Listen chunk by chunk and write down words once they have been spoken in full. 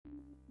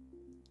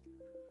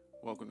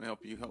Welcome to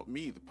Help You Help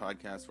Me, the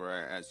podcast where I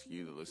ask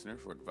you, the listener,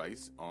 for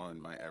advice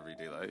on my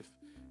everyday life.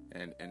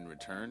 And in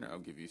return, I'll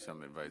give you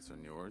some advice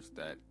on yours.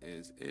 That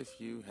is, if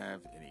you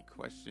have any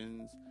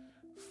questions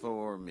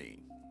for me.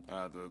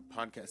 The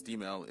podcast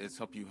email is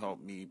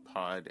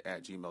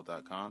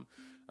helpyouhelpmepod@gmail.com.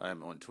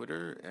 I'm on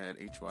Twitter at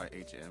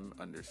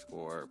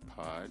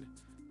HYHM_pod.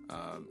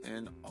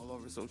 And all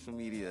over social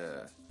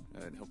media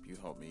at Help You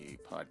Help Me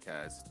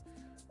podcast.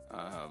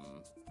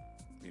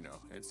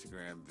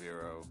 Instagram,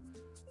 Vero.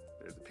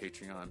 There's a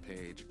Patreon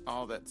page,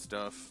 all that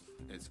stuff.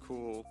 It's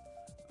cool.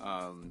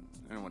 I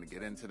don't want to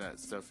get into that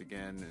stuff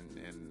again.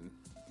 And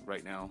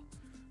right now,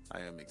 I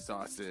am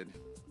exhausted.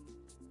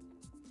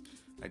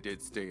 I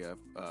did stay up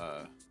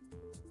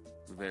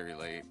very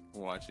late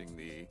watching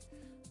the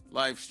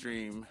live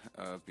stream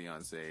of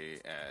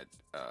Beyonce at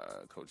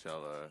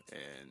Coachella,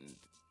 and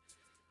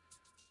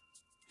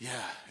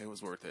yeah, it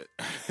was worth it.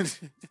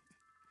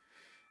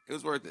 It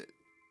was worth it.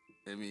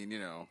 I mean,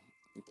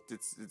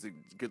 it's a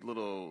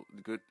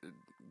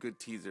good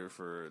teaser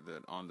for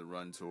the On the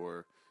Run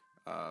tour.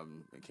 I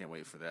can't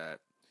wait for that.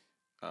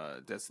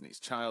 Destiny's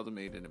Child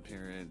made an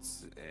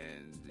appearance,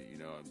 and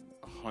I'm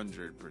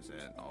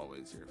 100%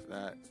 always here for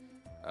that.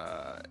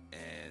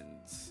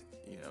 And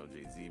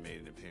Jay-Z made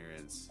an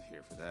appearance,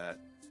 here for that.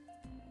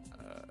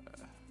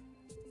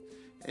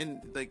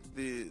 And like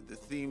the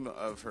theme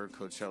of her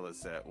Coachella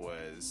set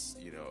was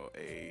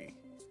a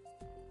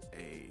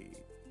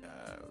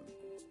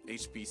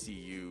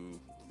HBCU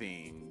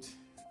themed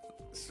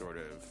sort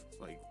of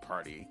like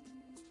party,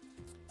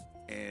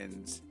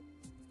 and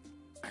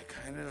I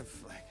kind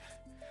of like,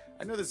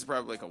 I know this is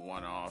probably like a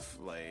one-off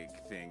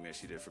like thing that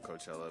she did for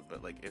Coachella,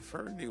 but like if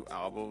her new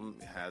album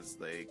has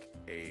like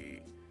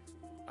a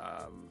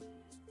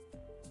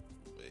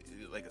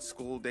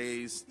School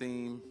Days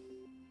theme,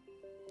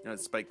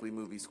 Spike Lee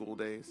movie School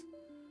Days,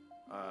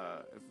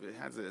 if it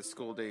has a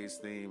School Days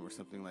theme or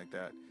something like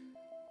that,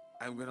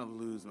 I'm gonna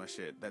lose my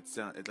shit. That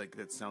sounds like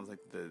it sounds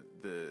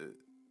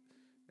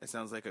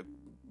like a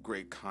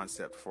great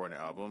concept for an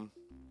album.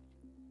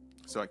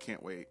 So I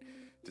can't wait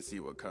to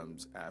see what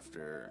comes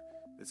after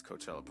this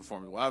Coachella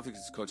performance. Well, I think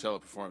this Coachella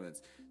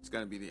performance is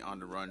gonna be the On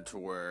the Run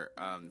tour.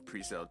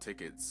 Pre-sale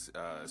tickets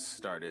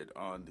started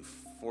on the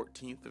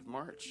 14th of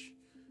March,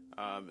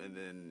 and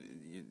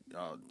then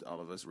all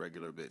of us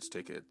regular bitch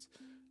tickets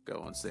go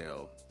on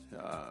sale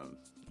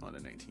on the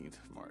 19th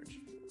of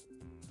March.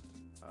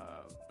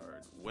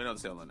 Or went on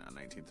sale on the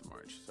 19th of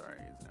March. Sorry,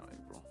 it's now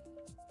April.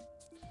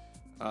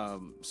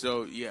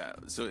 So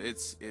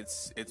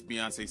it's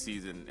Beyonce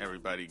season.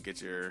 Everybody,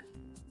 get your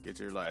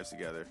lives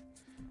together.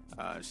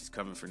 She's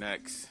coming for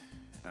necks,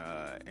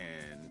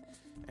 and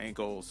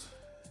ankles,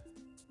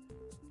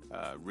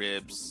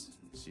 ribs.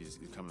 She's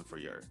coming for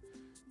your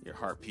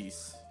heart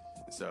piece.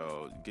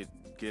 So get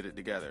it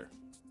together.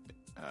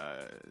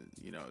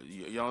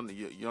 Y'all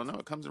know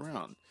it comes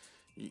around.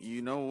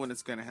 You know when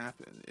it's going to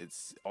happen.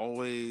 It's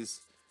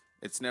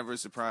never a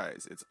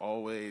surprise. It's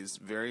always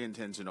very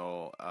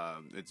intentional.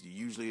 It's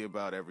usually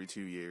about every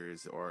 2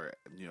 years, or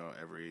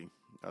every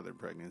other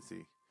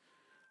pregnancy,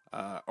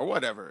 or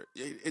whatever.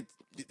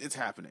 It's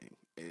happening.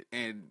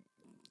 And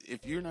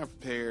if you're not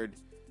prepared,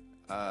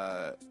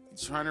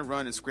 trying to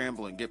run and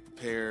scramble and get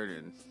prepared,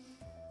 and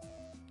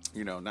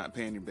not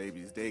paying your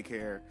baby's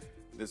daycare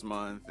this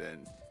month,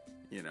 and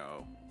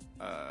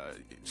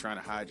trying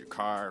to hide your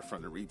car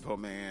from the repo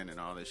man and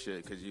all this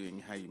shit because you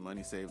didn't have your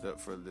money saved up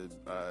for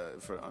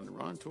for On the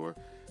Run tour,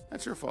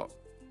 that's your fault.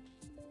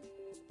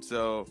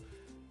 So,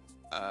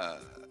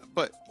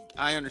 but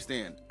I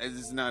understand.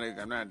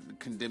 I'm not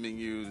condemning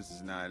you. This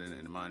is not an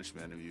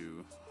admonishment of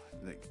you.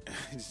 Like,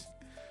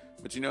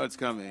 but it's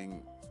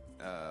coming.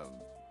 I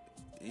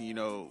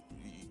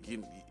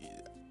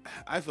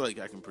feel like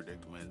I can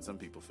predict when. Some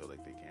people feel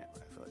like they can't,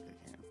 but I feel like they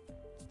can.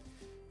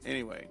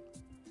 Anyway.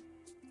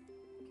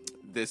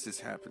 This is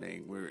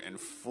happening.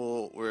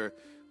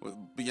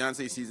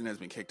 Beyonce season has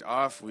been kicked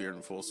off. We are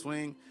in full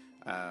swing.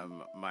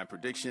 My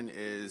prediction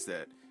is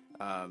that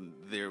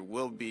there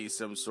will be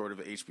some sort of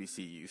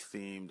HBCU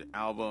themed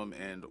album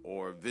and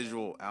or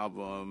visual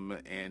album,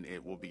 and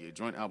it will be a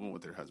joint album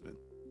with her husband.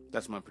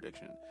 That's my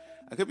prediction.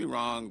 I could be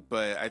wrong,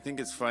 but I think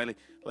it's finally,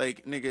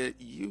 like, nigga,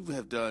 you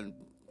have done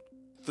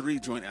 3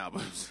 joint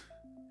albums.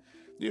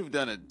 You've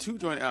done 2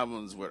 joint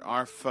albums with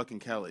R. fucking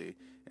Kelly,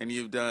 and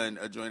you've done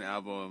a joint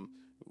album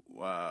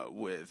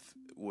with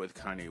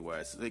Kanye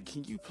West. Like,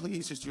 can you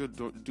please just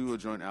do a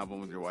joint album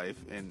with your wife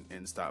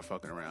and stop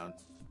fucking around?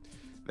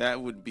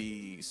 That would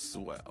be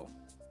swell.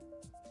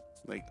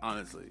 Like,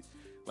 honestly,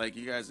 like,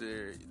 you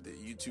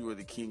two are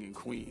the king and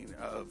queen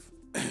of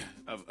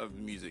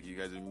music. You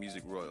guys are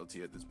music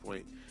royalty at this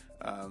point.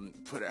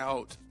 Put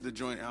out the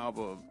joint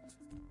album.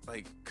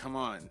 Like, come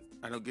on.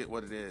 I don't get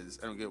what it is.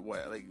 I don't get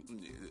what, like,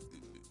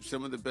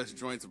 some of the best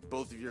joints of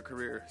both of your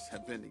careers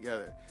have been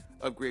together.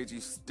 Upgrade You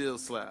still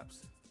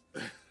slaps.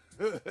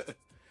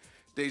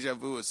 Deja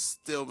Vu is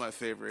still my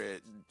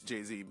favorite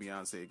Jay-Z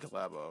Beyonce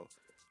collabo.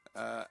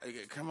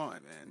 Come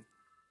on, man.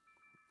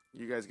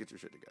 You guys get your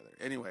shit together.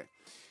 Anyway,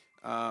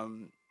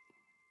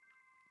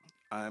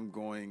 I'm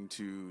going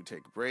to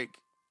take a break,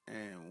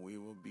 and we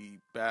will be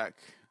back.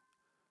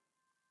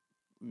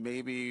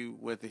 Maybe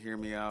with a Hear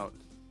Me Out,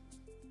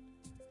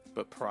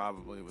 but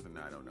probably with an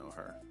I Don't Know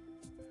Her.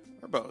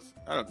 Or both.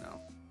 I don't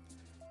know.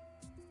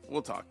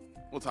 We'll talk.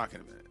 We'll talk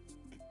in a minute.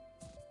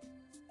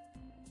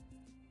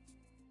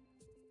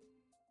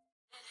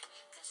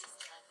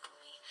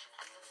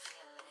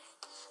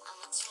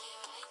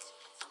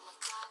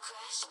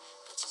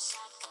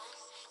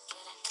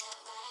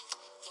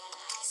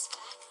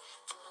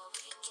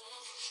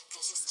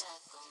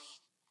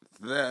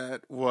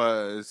 That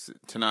was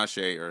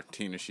Tinashe or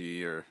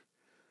Tinashe or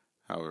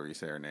however you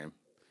say her name.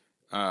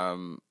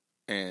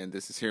 And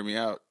this is Hear Me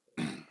Out.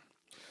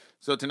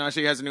 So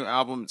Tinashe has a new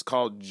album. It's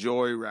called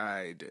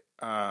Joyride.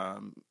 I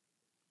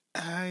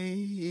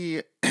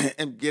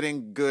am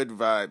getting good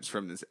vibes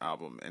from this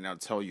album, and I'll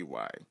tell you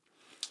why.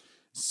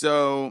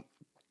 So,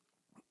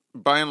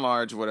 by and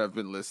large, what I've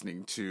been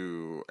listening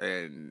to,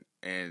 and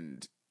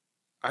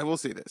I will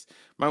say this: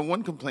 my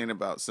one complaint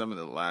about some of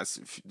the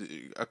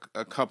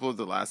a couple of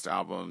the last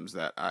albums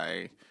that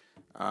I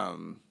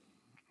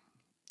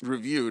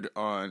reviewed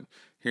on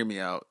Hear Me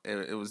Out,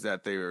 it was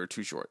that they were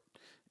too short.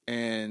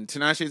 And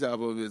Tinashe's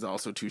album is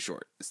also too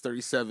short. It's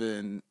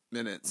 37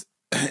 minutes,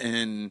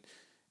 and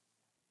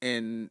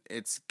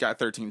it's got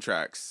 13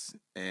 tracks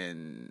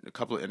and a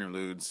couple of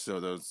interludes. So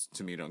those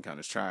to me don't count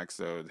as tracks.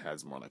 So it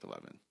has more like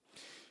 11.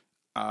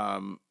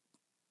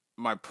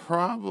 My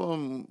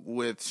problem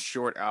with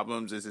short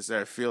albums is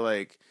that I feel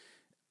like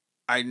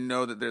I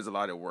know that there's a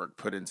lot of work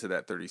put into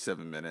that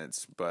 37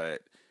 minutes,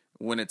 but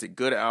when it's a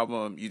good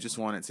album, you just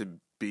want it to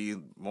be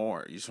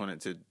more. You just want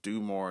it to do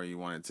more. You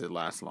want it to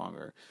last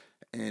longer.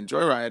 And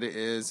Joyride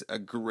is a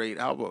great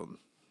album.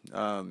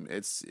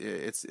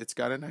 It's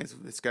got a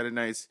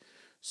nice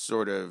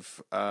sort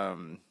of a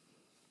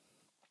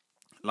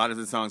lot of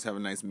the songs have a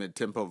nice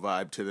mid-tempo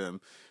vibe to them.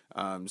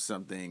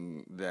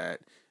 Something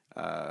that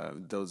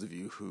those of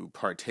you who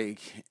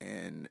partake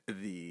in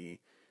the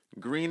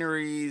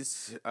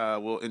greeneries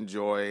will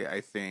enjoy,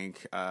 I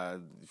think,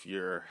 if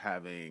you're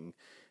having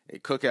a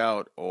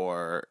cookout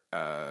or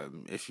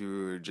if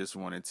you just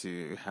wanted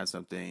to have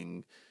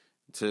something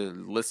to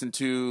listen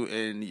to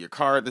in your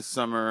car this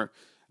summer.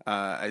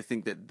 I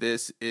think that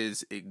this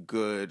is a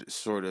good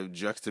sort of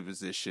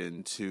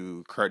juxtaposition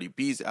to Cardi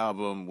B's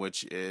album,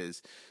 which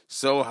is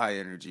so high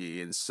energy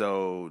and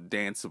so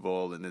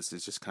danceable, and this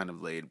is just kind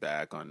of laid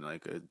back on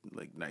like a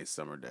nice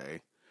summer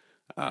day.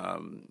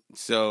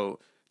 So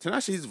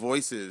Tinashe's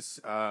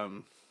voices, I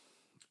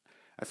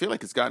feel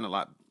like it's gotten a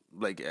lot.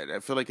 Like I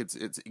feel like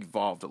it's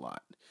evolved a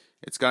lot.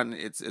 It's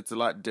a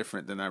lot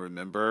different than I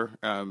remember.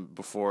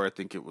 Before I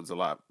think it was a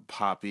lot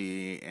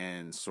poppy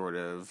and sort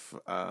of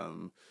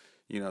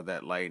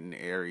that light and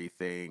airy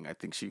thing. I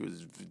think she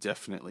was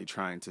definitely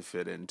trying to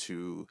fit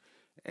into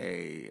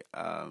a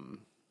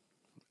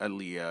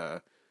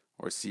Aaliyah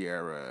or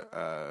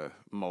Sierra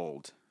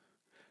mold.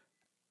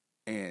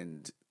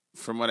 And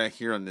from what I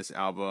hear on this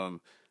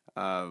album,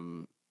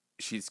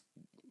 she's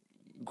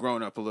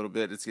grown up a little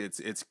bit. It's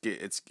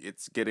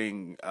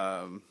getting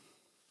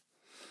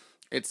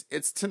it's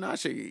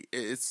Tinashe.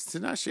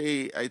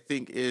 Tinashe, I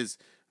think, is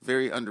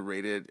very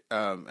underrated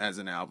as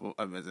an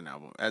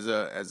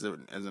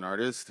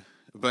artist.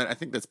 But I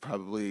think that's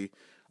probably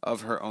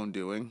of her own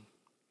doing.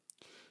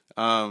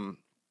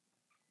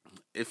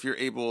 If you're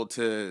able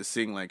to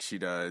sing like she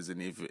does,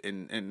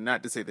 and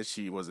not to say that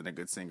she wasn't a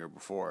good singer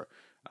before,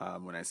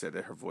 when I said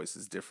that her voice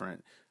is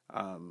different,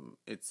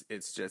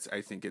 it's just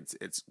I think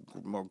it's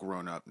more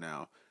grown up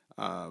now.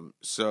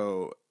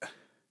 So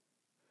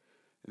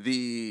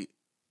the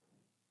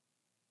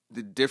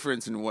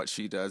difference in what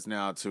she does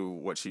now to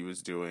what she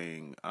was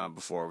doing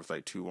before with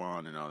like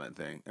Tuwon and all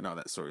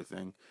that sort of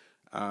thing,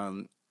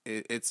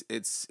 it's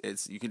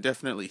you can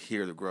definitely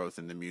hear the growth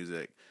in the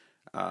music.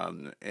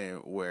 And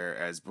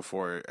whereas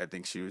before, I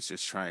think she was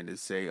just trying to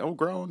say, "Oh,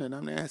 grown and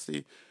I'm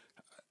nasty."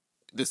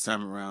 This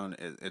time around,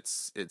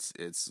 it's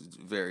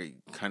very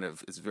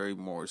it's very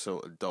more so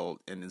adult,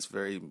 and it's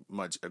very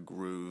much a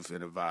groove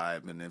and a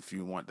vibe. And if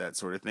you want that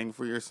sort of thing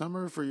for your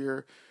summer, for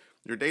your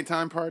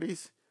daytime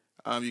parties,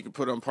 you can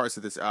put on parts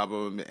of this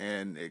album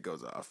and it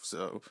goes off.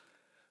 So,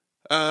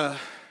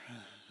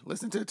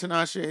 listen to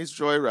Tinashe's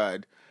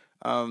Joyride.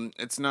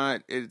 It's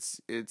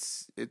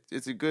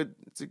a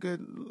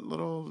good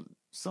little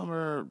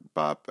summer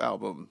bop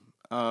album.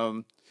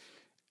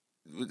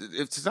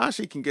 If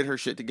Tinashe can get her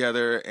shit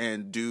together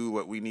and do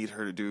what we need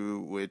her to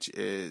do, which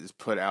is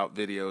put out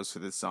videos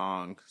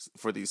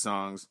for these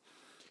songs,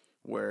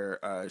 where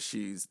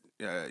she's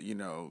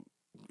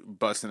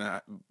busting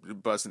a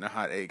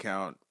hot A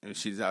count and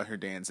she's out here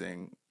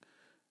dancing,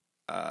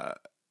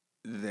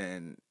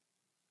 then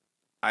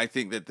I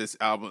think that this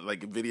album, like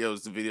the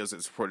videos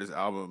that support this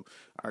album,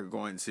 are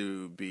going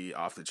to be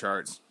off the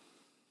charts.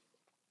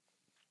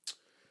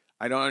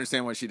 I don't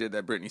understand why she did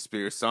that Britney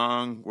Spears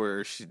song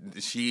where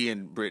she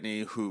and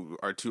Britney, who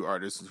are two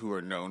artists who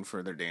are known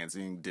for their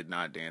dancing, did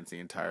not dance the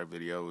entire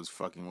video. It was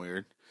fucking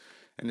weird.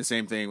 And the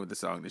same thing with the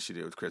song that she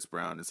did with Chris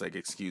Brown. It's like,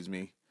 excuse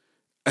me.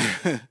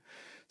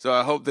 So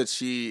I hope that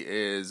she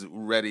is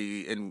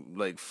ready and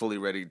like fully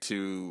ready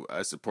to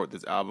support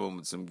this album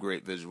with some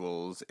great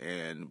visuals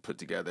and put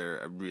together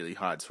a really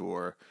hot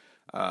tour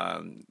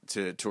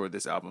to tour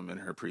this album and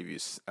her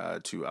previous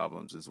 2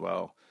 albums as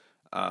well.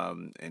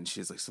 And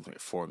she has like something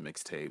like 4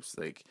 mixtapes.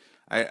 Like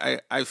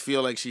I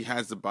feel like she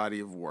has the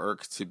body of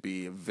work to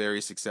be a very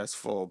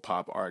successful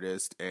pop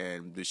artist,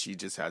 and she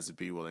just has to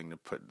be willing to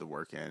put the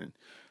work in.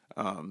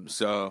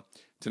 So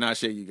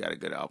Tinashe, you got a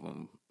good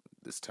album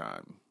this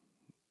time.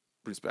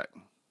 Respect.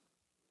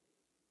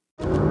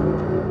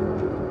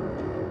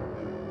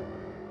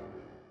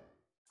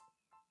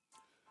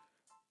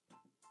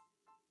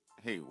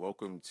 Hey,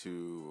 welcome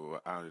to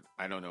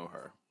I Don't Know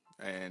Her,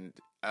 and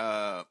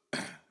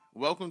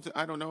welcome to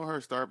I Don't Know Her,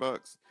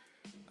 Starbucks.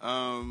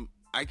 I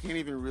can't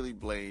even really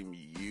blame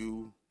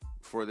you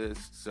for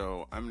this,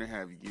 so I'm gonna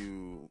have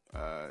you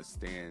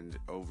stand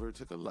over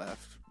to the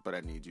left, but I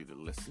need you to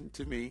listen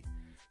to me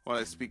while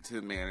I speak to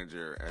the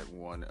manager at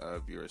one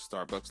of your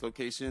Starbucks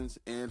locations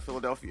in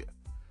Philadelphia.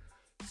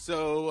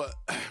 So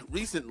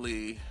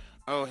recently,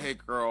 oh hey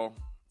girl,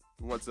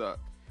 what's up?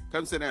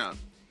 Come sit down.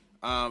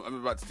 I'm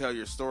about to tell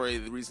your story.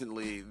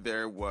 Recently,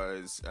 there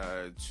was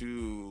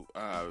 2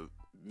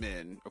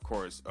 men, of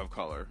course, of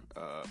color,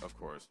 of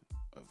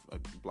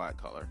black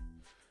color,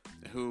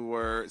 who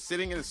were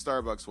sitting in a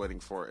Starbucks waiting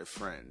for a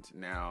friend.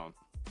 Now,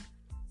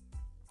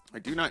 I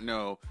do not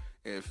know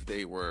if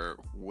they were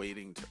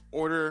waiting to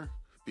order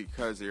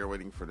because they were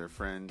waiting for their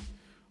friend,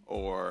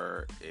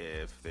 or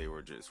if they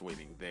were just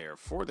waiting there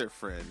for their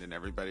friend and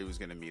everybody was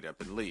going to meet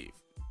up and leave.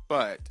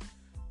 But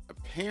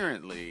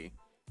apparently,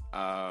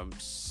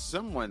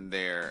 someone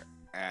there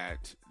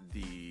at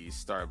the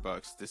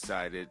Starbucks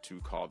decided to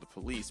call the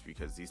police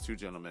because these 2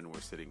 gentlemen were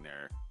sitting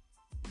there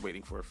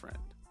waiting for a friend.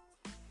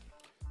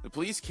 The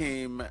police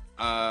came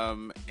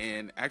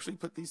and actually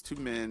put these 2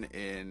 men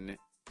in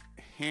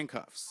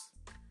handcuffs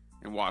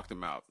and walked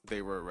them out.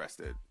 They were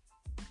arrested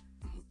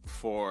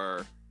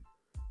for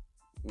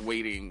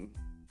waiting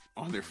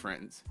on their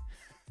friends.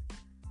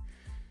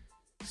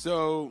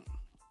 So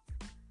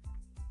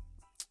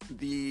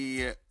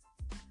the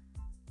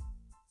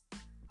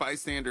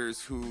bystanders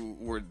who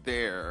were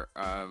there,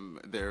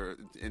 there's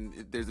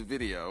a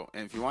video,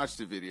 and if you watch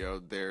the video,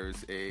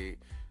 there's a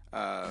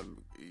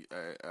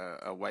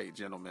white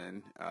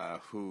gentleman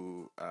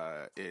who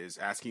is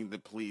asking the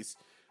police,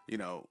 you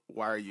know,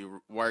 why are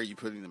you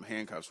putting them in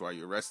handcuffs? Why are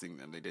you arresting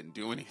them? They didn't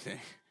do anything.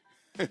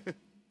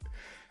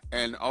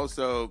 And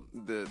also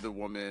the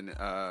woman,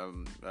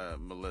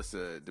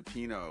 Melissa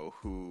DePino,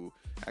 who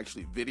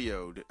actually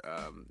videoed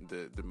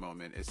the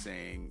moment, is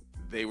saying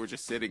they were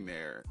just sitting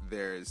there.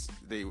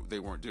 They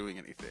weren't doing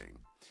anything.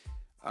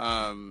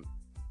 And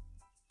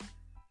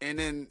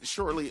then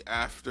shortly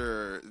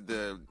after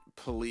the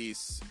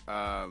police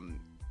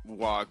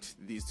walked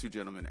these 2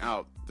 gentlemen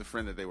out, the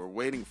friend that they were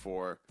waiting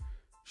for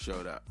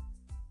showed up.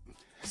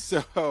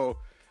 So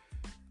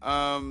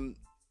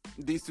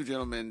these 2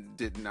 gentlemen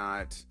did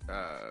not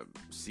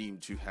seem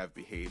to have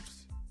behaved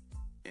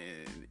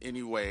in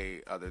any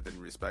way other than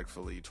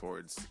respectfully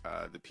towards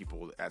the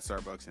people at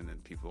Starbucks and then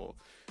people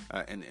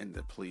and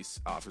the police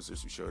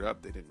officers who showed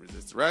up. They didn't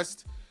resist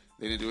arrest.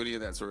 They didn't do any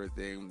of that sort of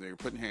thing. They were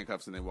put in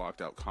handcuffs and they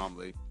walked out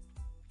calmly.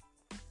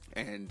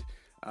 And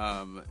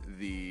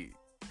the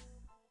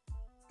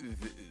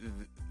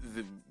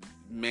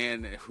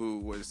man who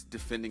was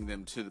defending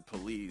them to the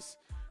police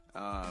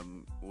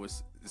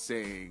was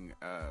saying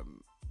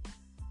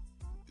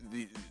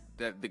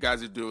that the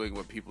guys are doing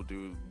what people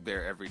do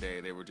there every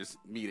day. They were just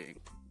meeting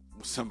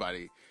with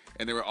somebody,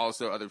 and there were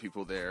also other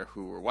people there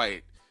who were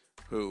white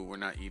who were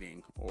not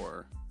eating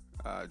or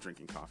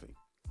drinking coffee.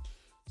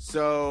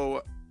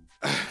 So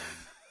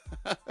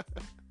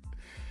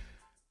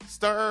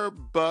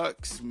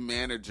Starbucks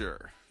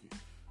manager,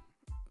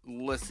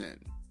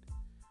 listen.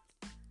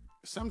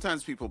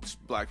 Sometimes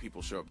black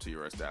people show up to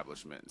your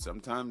establishment.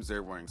 Sometimes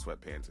they're wearing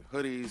sweatpants and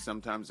hoodies.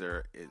 Sometimes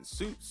they're in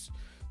suits.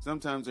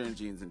 Sometimes they're in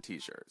jeans and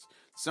t-shirts.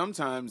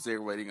 Sometimes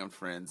they're waiting on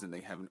friends and they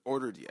haven't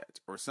ordered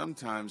yet. Or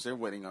sometimes they're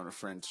waiting on a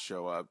friend to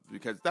show up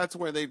because that's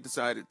where they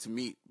decided to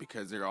meet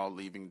because they're all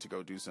leaving to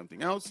go do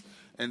something else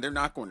and they're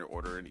not going to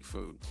order any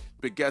food.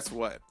 But guess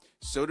what?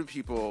 So do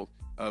people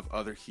of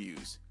other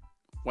hues.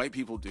 White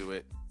people do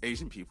it.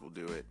 Asian people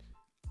do it.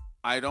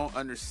 I don't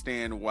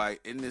understand why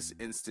in this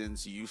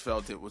instance you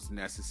felt it was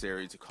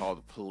necessary to call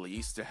the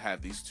police to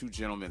have these 2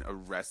 gentlemen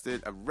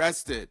arrested.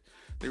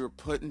 They were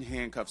put in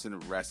handcuffs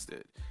and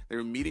arrested. They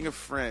were meeting a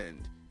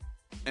friend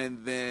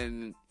and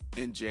then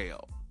in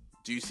jail.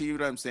 Do you see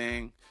what I'm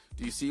saying?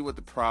 Do you see what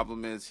the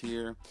problem is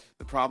here?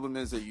 The problem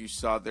is that you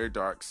saw their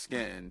dark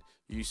skin.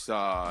 You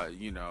saw,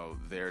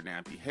 their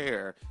nappy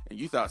hair, and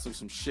you thought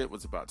some shit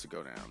was about to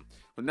go down.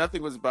 But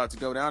nothing was about to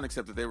go down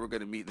except that they were going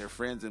to meet their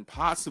friends and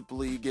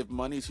possibly give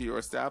money to your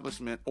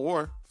establishment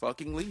or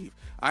fucking leave.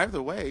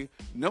 Either way,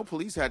 no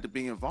police had to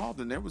be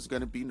involved and there was going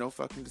to be no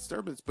fucking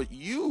disturbance. But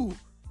you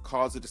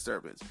caused a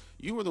disturbance.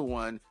 You were the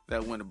one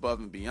that went above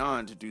and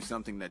beyond to do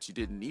something that you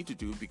didn't need to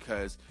do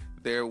because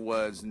there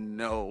was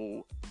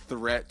no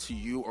threat to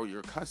you or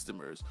your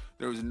customers.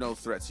 There was no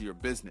threat to your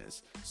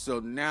business. So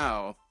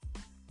now,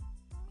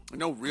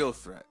 no real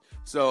threat.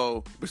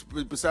 So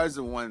besides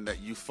the one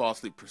that you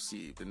falsely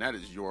perceived, and that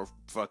is your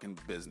fucking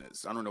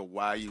business. I don't know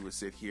why you would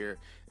sit here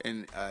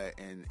and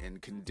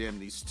condemn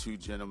these two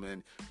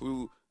gentlemen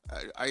who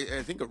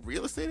I think are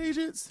real estate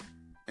agents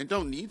and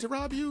don't need to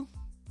rob you.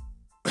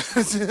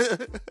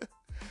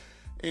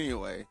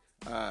 Anyway,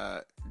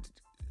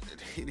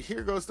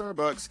 here goes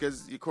Starbucks,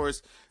 because of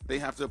course they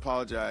have to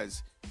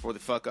apologize for the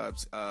fuck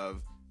ups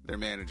of their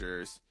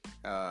managers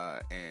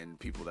and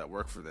people that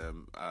work for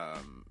them.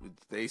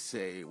 They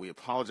say, we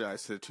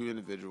apologize to the two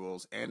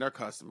individuals and our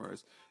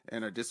customers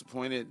and are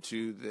disappointed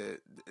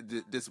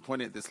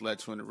this led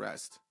to an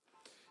arrest.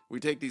 We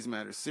take these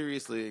matters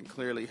seriously and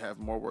clearly have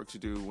more work to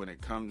do when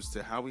it comes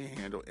to how we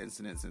handle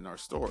incidents in our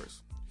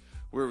stores.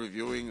 We're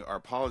reviewing our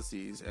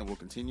policies and will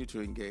continue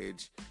to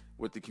engage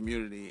with the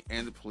community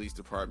and the police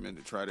department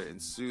to try to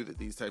ensure that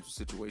these types of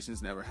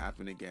situations never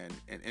happen again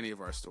in any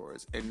of our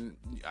stores. And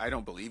I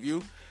don't believe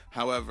you.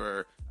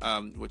 However,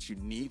 what you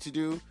need to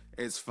do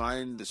is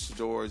find the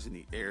stores in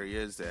the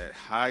areas that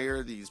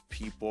hire these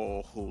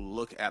people who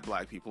look at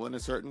black people in a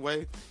certain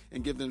way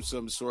and give them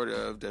some sort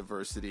of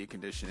diversity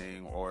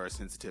conditioning or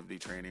sensitivity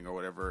training or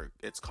whatever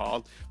it's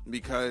called,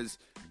 because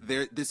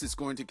this is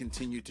going to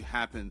continue to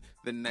happen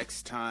the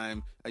next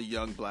time a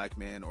young black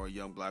man or a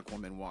young black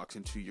woman walks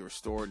into your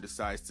store and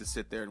decides to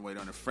sit there and wait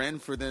on a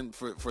friend for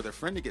their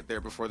friend to get there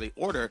before they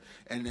order,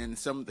 and then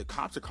some of the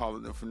cops are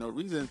calling them for no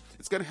reason.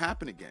 It's going to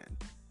happen again.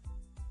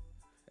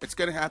 It's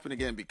going to happen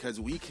again because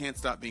we can't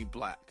stop being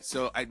black.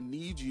 So I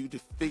need you to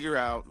figure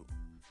out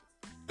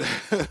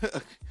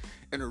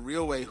in a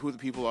real way who the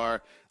people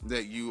are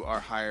that you are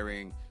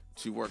hiring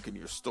to work in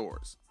your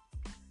stores.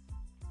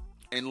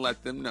 And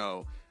let them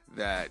know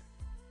that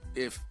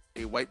if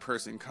a white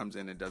person comes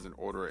in and doesn't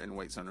order and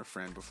waits on a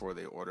friend before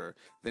they order,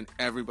 then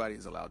everybody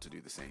is allowed to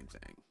do the same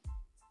thing.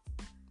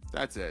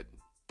 That's it.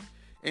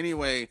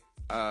 Anyway,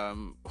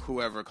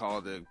 whoever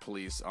called the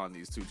police on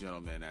these two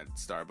gentlemen at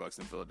Starbucks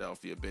in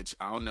Philadelphia, bitch,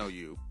 I don't know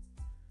you.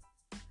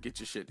 Get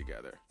your shit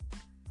together.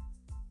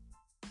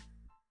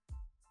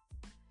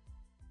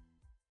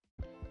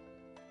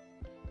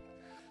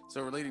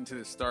 So relating to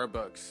the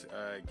Starbucks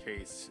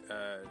case,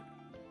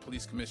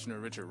 Police Commissioner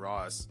Richard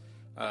Ross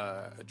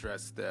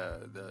addressed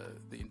the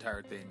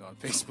entire thing on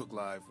Facebook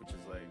Live, which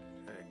is like,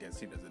 I guess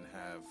he doesn't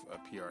have a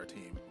PR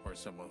team or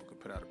someone who could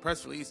put out a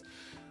press release.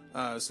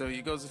 So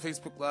he goes to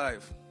Facebook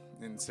Live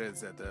and says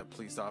that the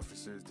police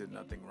officers did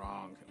nothing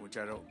wrong, which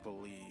I don't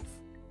believe.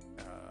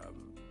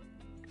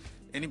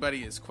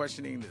 Anybody is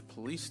questioning the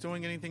police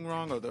doing anything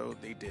wrong, although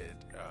they did,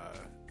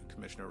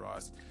 Commissioner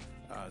Ross.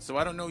 So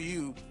I don't know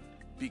you,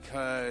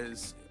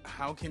 because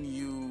how can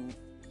you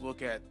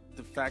look at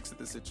the facts of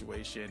the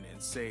situation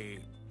and say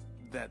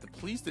that the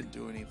police didn't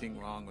do anything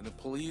wrong when the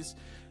police,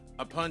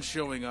 upon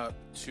showing up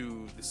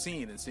to the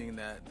scene and seeing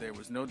that there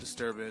was no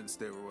disturbance,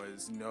 there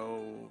was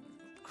no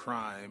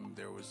crime,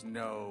 there was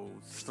no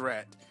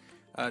threat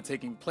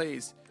taking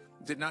place,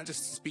 did not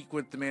just speak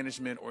with the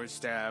management or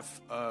staff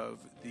of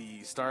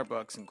the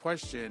Starbucks in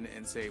question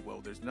and say,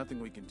 well, there's nothing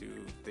we can do,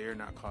 they're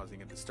not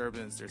causing a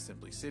disturbance, they're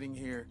simply sitting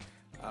here.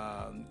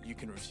 You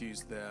can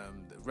refuse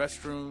them the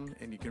restroom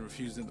and you can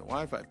refuse them the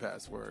Wi-Fi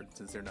password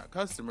since they're not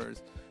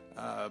customers,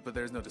 but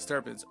there's no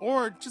disturbance.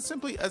 Or just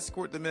simply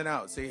escort them in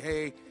out. Say,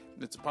 hey,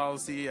 it's a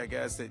policy, I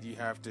guess, that you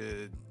have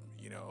to,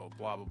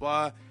 blah, blah,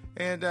 blah.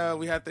 And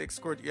we have to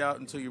escort you out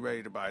until you're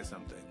ready to buy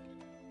something.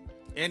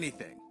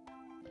 Anything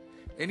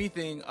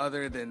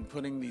other than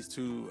putting these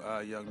two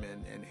young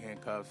men in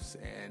handcuffs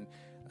and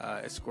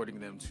escorting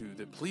them to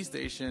the police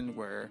station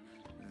where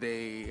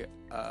they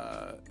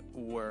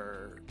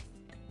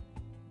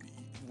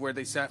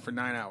sat for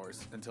 9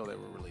 hours until they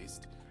were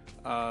released.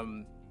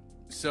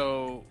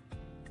 So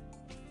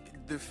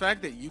the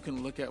fact that you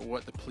can look at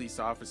what the police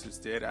officers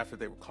did after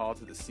they were called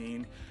to the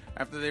scene,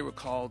 after they were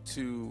called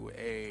to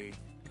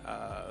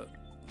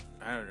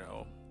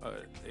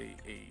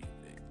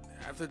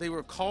after they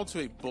were called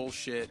to a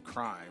bullshit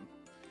crime,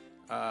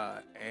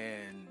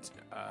 and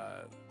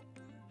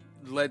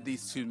led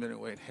these two men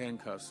away in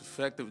handcuffs.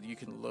 Effectively, you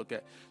can look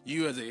at,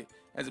 you as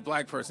a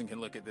black person can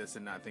look at this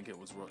and not think it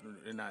was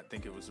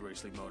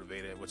racially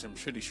motivated, which I'm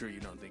pretty sure you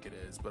don't think it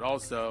is. But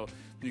also,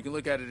 you can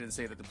look at it and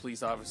say that the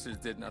police officers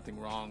did nothing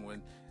wrong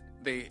when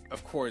they,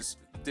 of course,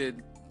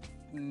 did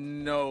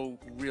no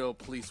real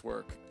police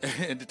work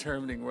in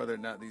determining whether or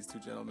not these two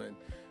gentlemen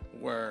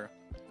were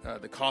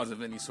the cause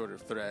of any sort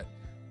of threat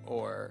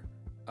or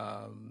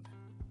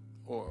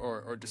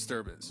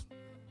disturbance.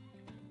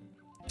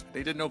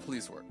 They did no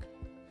police work.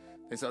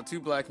 They saw two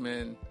black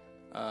men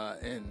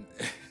and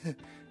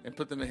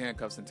put them in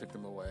handcuffs and took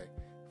them away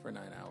for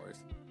 9 hours.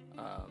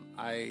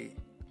 I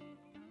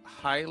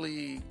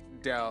highly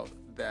doubt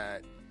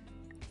that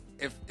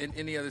if in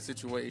any other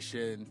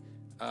situation,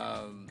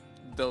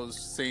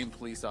 those same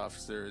police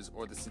officers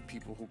or the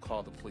people who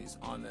call the police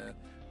on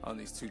on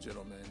these two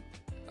gentlemen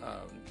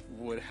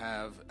would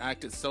have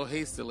acted so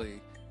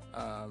hastily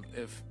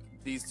if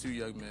these two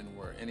young men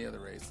were any other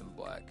race than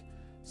black.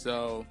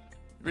 So,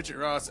 Richard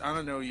Ross, I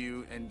don't know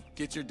you, and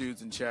get your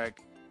dudes in check.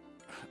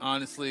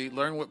 Honestly,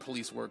 learn what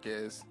police work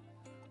is,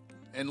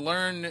 and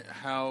learn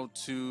how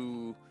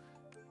to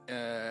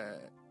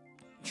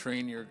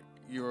train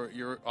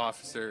your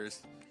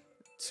officers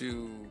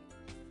to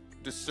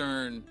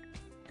discern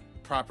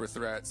proper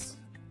threats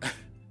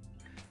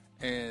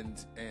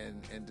and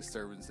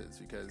disturbances,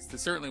 because there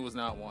certainly was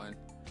not one.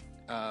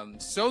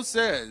 So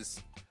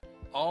says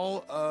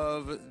all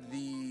of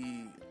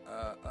the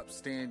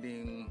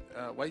upstanding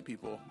white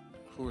people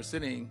who were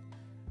sitting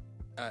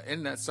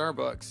in that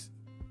Starbucks,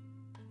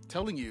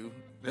 telling you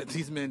that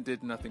these men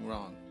did nothing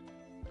wrong.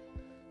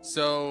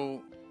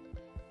 So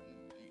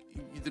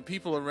the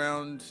people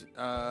around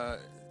the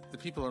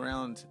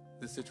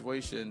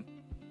situation,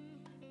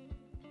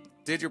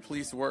 did your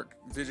police work?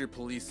 Did your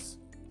police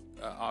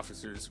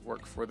officers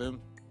work for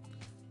them?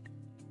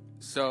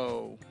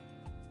 So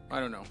I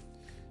don't know.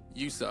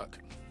 You suck.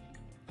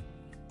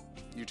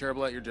 You're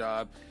terrible at your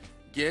job.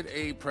 Get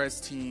a press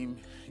team.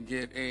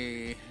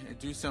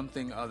 Do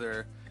something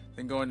other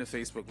than going to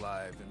Facebook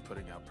Live and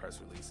putting out press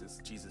releases.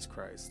 Jesus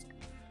Christ.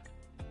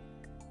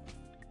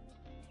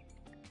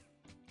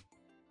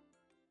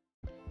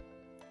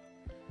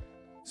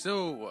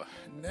 So,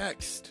 the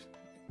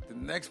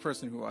next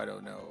person who I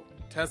don't know,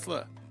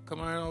 Tesla,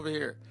 come on over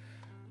here.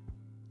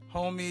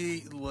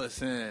 Homie,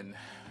 listen,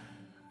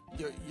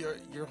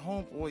 your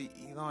homeboy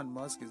Elon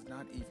Musk is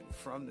not even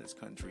from this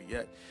country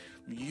yet.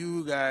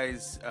 You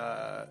guys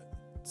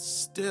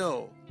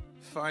still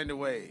find a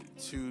way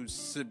to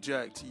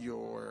subject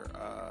your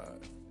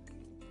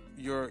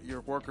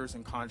workers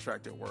and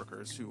contracted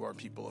workers who are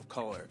people of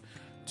color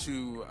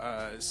to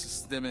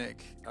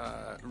systemic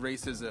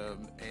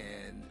racism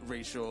and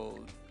racial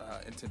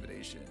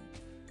intimidation.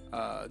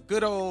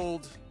 Good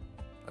old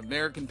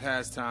American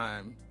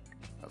pastime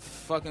of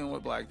fucking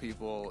with black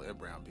people and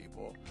brown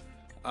people.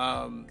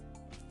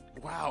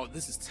 Wow,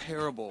 this is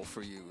terrible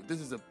for you. This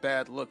is a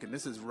bad look, and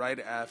this is right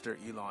after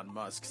Elon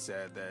Musk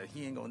said that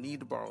he ain't gonna need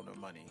to borrow no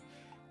money.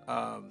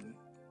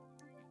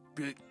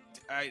 But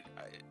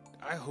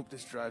I hope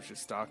this drives your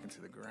stock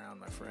into the ground,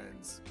 my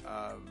friends.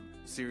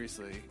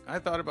 Seriously, I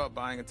thought about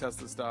buying a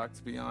Tesla stock,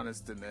 to be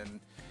honest, and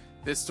then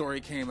this story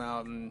came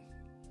out, and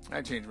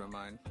I changed my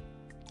mind.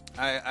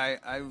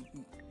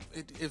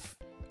 If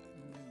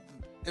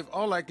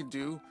all I can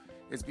do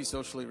is be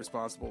socially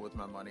responsible with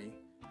my money,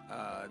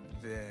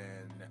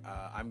 then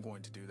I'm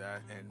going to do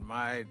that. And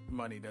my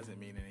money doesn't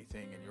mean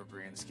anything in your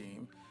grand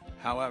scheme.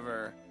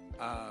 However,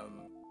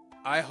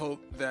 I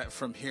hope that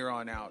from here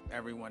on out,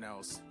 everyone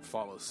else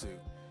follows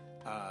suit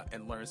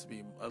and learns to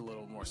be a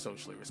little more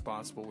socially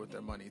responsible with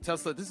their money.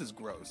 Tesla, this is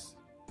gross.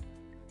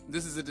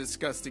 This is a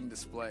disgusting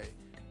display.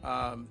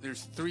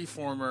 There's 3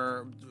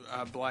 former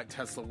black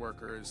Tesla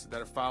workers that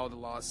have filed a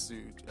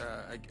lawsuit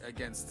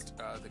against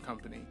the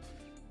company,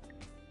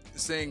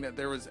 saying that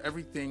there was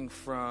everything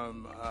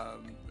from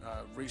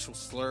racial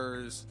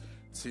slurs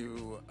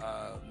to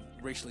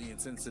racially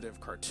insensitive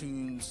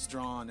cartoons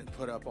drawn and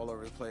put up all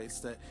over the place.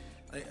 That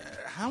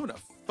how the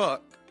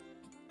fuck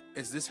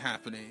is this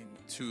happening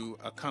to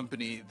a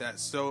company that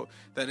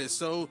is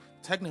so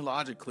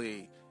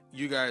technologically,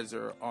 you guys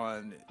are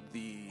on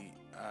the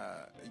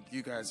edge,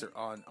 you guys are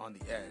on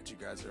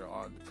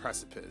the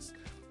precipice,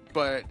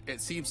 but it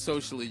seems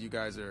socially you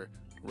guys are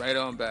right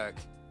on back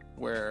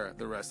where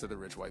the rest of the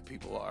rich white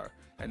people are,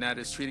 and that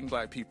is treating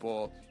black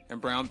people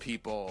and brown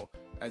people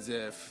as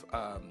if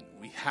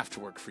we have to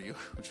work for you,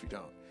 which we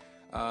don't,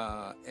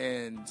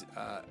 and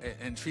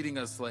treating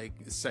us like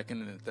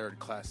second and third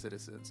class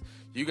citizens.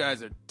 You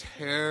guys are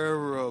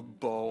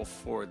terrible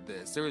for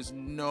this. There is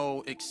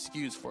no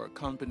excuse for a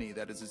company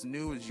that is as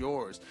new as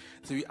yours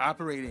to be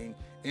operating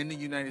in the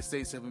United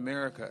States of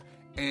America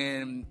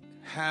and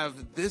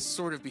have this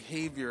sort of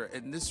behavior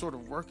and this sort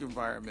of work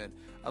environment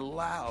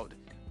allowed.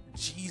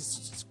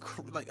 Jesus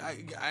Christ, like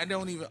I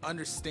don't even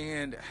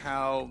understand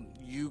how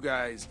you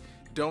guys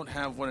don't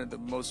have one of the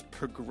most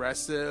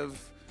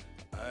progressive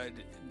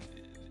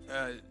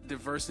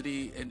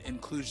diversity and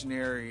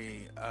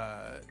inclusionary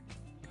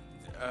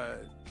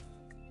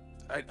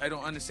I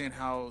don't understand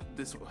how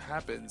this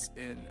happens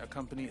in a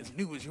company as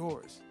new as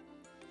yours.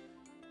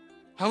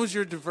 How is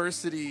your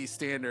diversity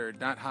standard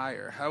not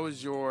higher? How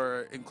is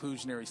your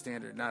inclusionary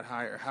standard not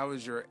higher? How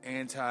is your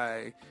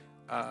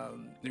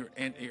your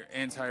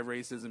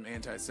anti-racism,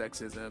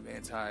 anti-sexism,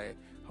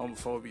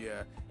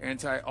 anti-homophobia,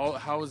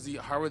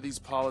 how are these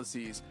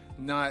policies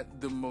not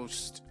the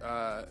most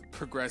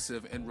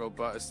progressive and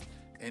robust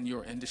in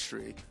your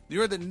industry?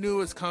 You're the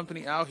newest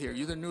company out here.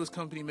 You're the newest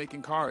company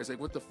making cars. Like,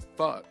 what the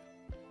fuck?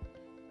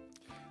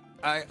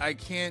 I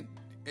can't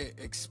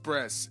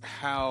express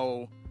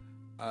how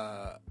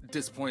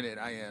disappointed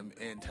I am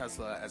in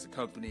Tesla as a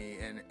company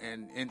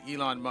and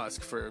Elon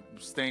Musk for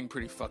staying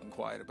pretty fucking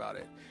quiet about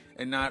it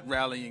and not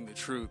rallying the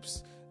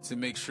troops to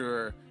make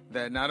sure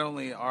that not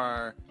only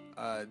are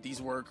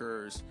these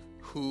workers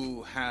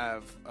who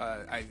have,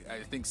 I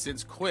think,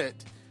 since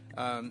quit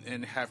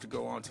and have to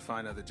go on to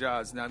find other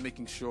jobs, not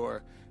making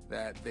sure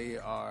that they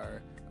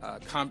are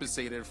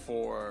compensated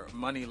for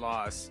money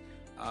loss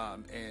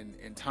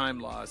and time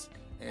loss,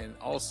 and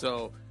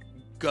also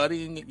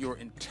gutting your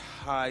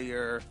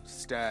entire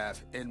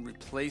staff and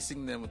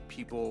replacing them with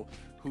people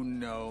who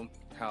know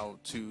how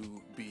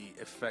to be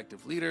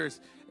effective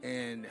leaders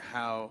and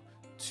how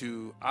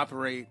to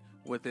operate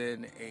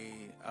within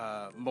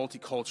a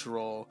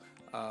multicultural,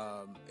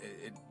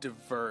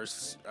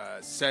 diverse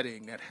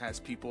setting that has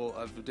people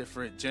of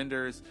different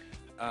genders,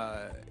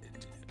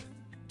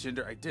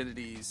 gender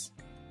identities,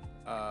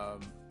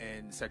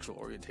 and sexual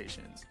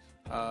orientations.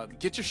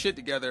 Get your shit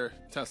together,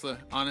 Tesla.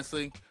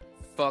 Honestly,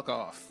 fuck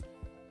off.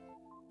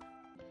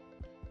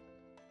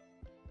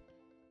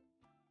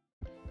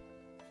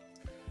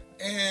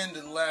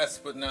 And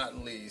last but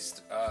not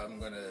least, I'm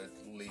going to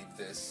leave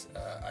this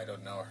I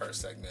don't know her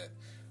segment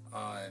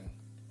on,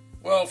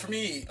 well, for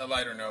me, a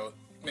lighter note,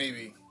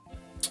 maybe.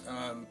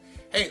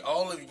 Hey,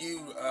 all of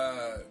you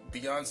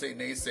Beyonce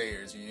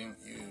naysayers, you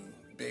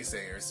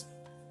baysayers,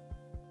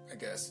 I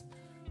guess,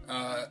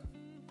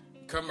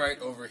 come right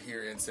over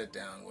here and sit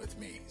down with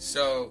me.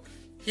 So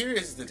here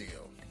is the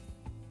deal.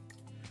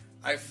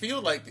 I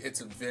feel like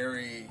it's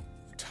very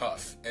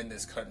tough in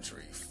this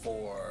country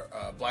for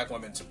a black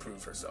woman to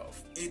prove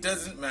herself. It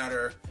doesn't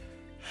matter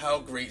how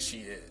great she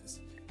is.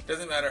 It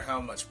doesn't matter how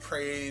much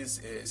praise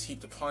is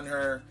heaped upon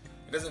her.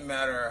 It doesn't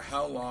matter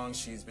how long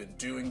she's been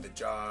doing the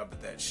job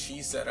that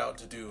she set out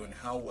to do and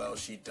how well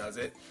she does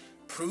it.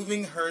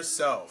 Proving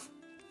herself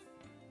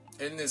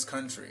in this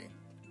country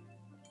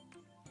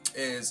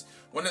is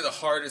one of the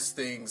hardest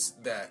things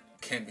that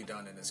can be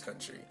done in this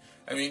country.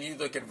 I mean, you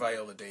look at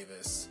Viola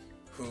Davis,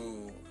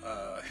 who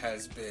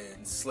has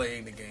been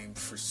slaying the game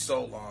for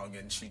so long,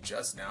 and she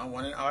just now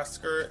won an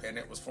Oscar, and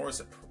it was for a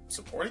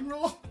supporting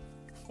role?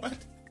 What?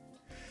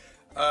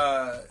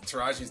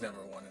 Taraji's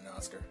never won an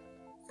Oscar,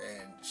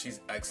 and she's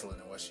excellent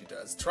at what she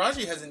does.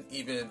 Taraji hasn't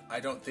even, I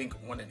don't think,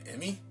 won an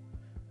Emmy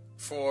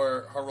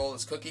for her role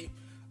as Cookie.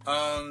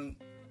 I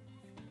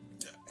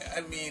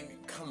mean,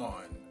 come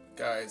on,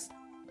 guys.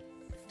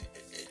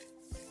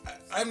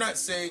 I'm not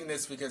saying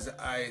this because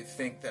I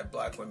think that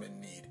black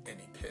women need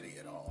any pity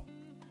at all.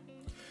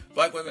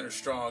 Black women are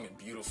strong and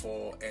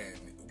beautiful, and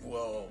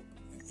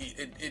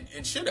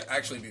it should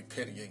actually be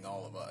pitying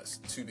all of us,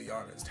 to be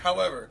honest.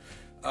 However,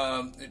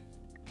 the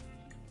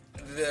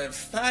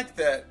fact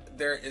that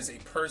there is a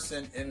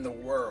person in the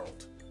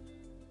world,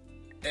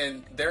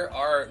 and there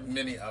are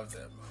many of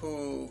them,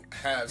 who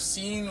have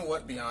seen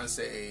what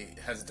Beyonce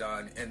has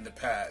done in the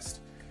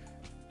past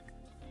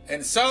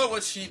and saw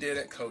what she did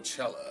at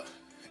Coachella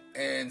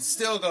and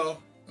still go,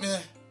 meh,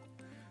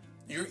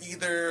 you're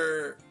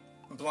either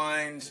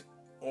blind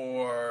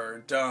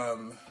or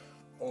dumb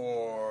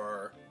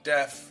or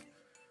deaf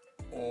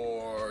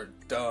or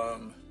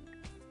dumb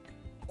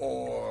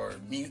or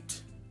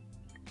mute.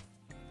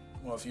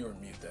 Well, if you were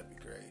mute, that'd be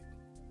great.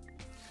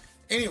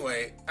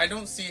 Anyway, I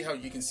don't see how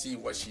you can see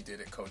what she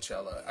did at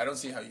Coachella. I don't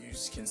see how you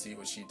can see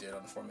what she did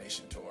on the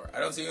Formation Tour.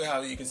 I don't see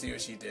how you can see what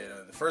she did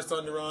on the First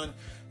On the Run,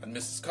 on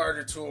Mrs.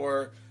 Carter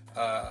Tour,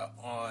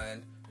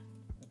 on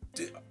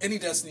any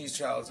Destiny's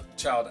Child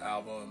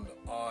album,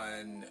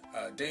 on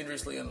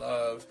Dangerously in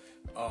Love,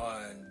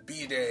 on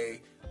B-Day,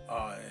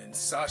 on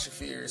Sasha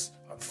Fierce,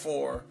 on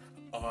 4,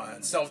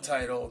 on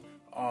Self-Titled,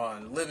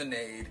 on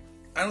Lemonade.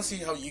 I don't see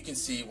how you can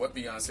see what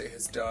Beyonce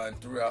has done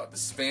throughout the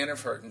span of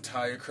her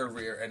entire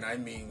career, and I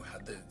mean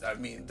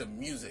the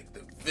music, the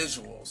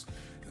visuals,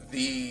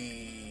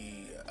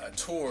 the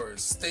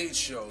tours, stage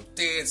show,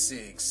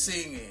 dancing,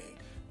 singing,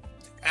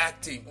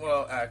 acting.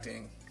 Well,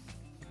 acting,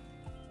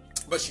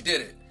 but she did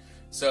it.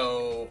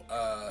 So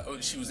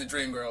she was in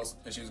Dreamgirls,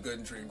 and she was good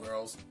in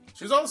Dreamgirls.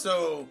 She was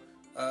also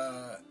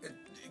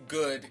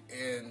good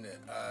in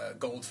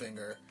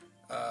Goldfinger.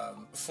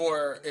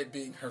 For it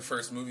being her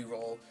first movie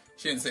role,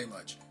 she didn't say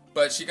much,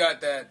 but she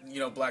got that,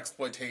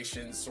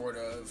 blaxploitation sort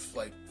of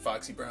like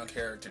Foxy Brown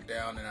character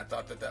down, and I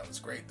thought that was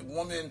great. The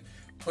woman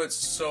puts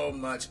so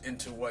much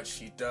into what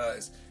she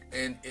does,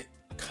 and it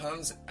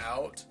comes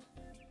out,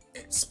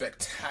 it's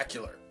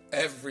spectacular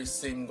every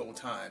single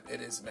time.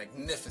 It is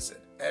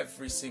magnificent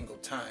every single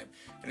time.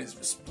 It is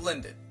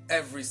resplendent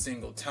every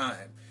single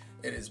time.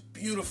 It is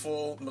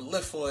beautiful,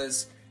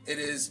 mellifluous. It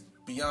is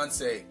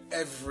Beyonce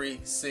every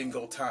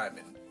single time.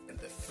 And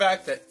the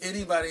fact that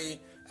anybody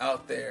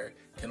out there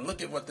can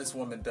look at what this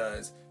woman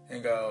does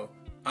and go,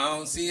 I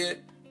don't see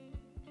it,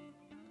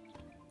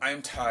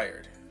 I'm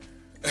tired.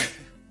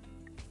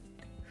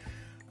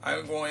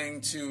 I'm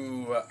going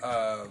to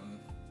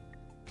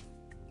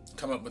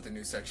come up with a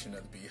new section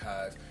of the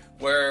Beehive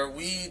where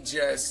we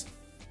just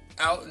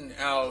out and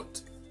out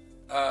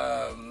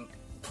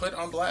put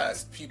on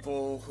blast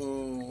people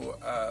who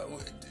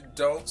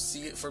don't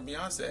see it for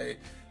Beyonce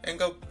and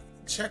go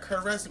check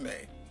her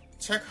resume.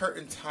 Check her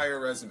entire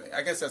resume.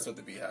 I guess that's what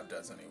the Beehive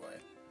does anyway.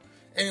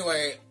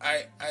 Anyway,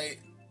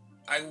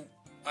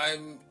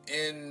 I'm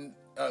in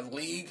a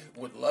league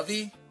with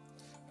Lovey.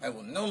 I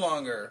will no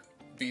longer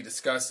be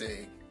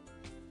discussing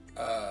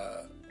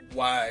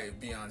why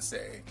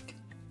Beyonce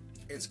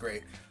is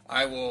great.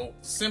 I will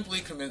simply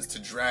commence to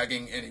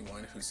dragging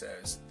anyone who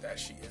says that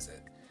she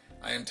isn't.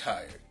 I am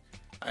tired.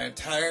 I am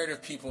tired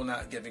of people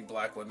not giving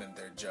black women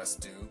their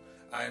just due.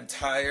 I am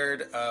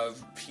tired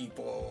of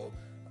people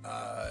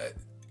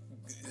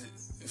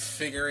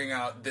figuring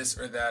out this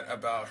or that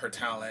about her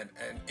talent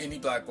and any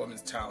black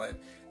woman's talent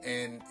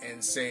and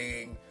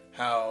saying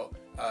how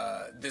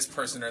this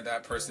person or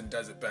that person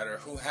does it better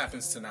who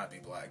happens to not be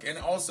black, and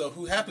also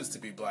who happens to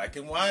be black,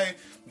 and why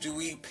do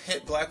we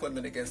pit black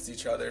women against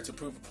each other to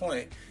prove a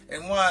point,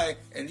 and why,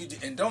 and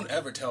don't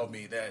ever tell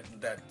me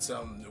that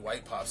some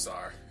white pop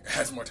star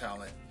has more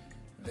talent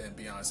than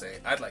Beyonce.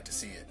 I'd like to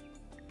see it.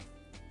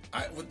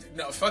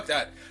 No, fuck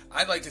that.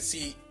 I'd like to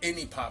see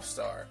any pop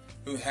star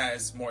who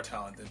has more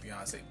talent than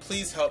Beyonce.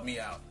 Please help me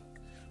out,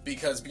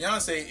 because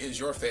Beyonce is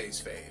your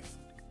fave.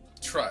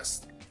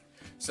 Trust.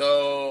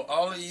 So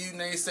all of you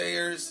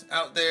naysayers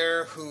out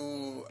there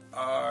who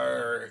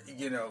are,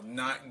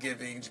 not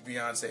giving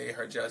Beyonce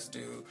her just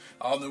due,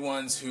 all the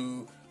ones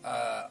who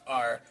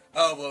are,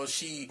 oh, well,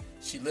 she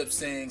lip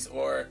syncs,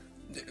 or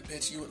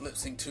bitch, you would lip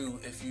sync too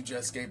if you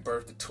just gave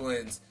birth to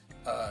twins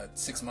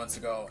 6 months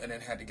ago and then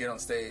had to get on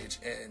stage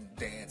and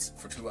dance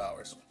for 2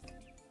 hours.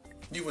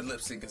 You would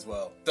lip sync as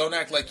well. Don't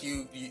act like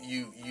you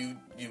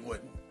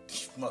wouldn't,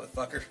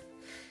 motherfucker.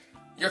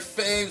 Your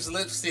faves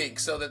lip sync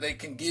so that they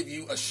can give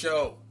you a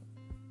show.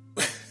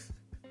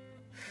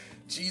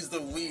 Jeez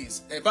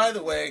Louise. And by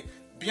the way,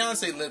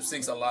 Beyonce lip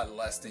syncs a lot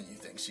less than you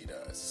think she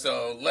does.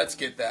 So let's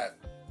get that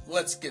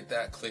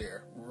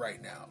clear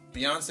right now.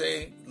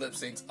 Beyonce lip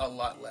syncs a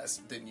lot less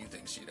than you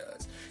think she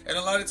does. And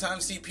a lot of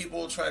times see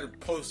people try to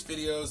post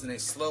videos and they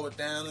slow it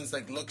down. And it's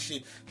like, look,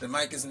 the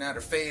mic isn't at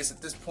her face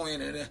at this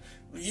point. And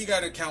you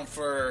got to account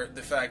for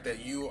the fact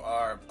that you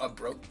are a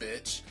broke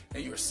bitch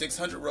and you are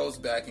 600 rows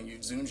back and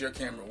you zoomed your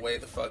camera way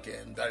the fuck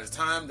in. By the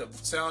time the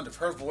sound of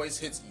her voice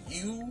hits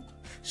you,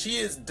 she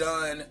is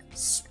done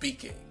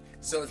speaking.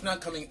 So it's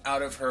not coming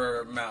out of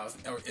her mouth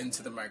or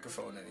into the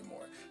microphone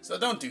anymore. So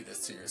don't do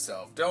this to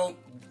yourself. Don't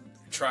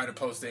try to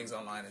post things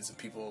online as if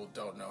people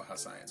don't know how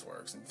science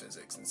works and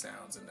physics and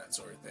sounds and that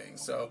sort of thing.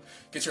 So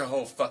get your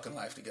whole fucking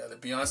life together.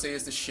 Beyonce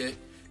is the shit.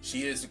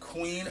 She is the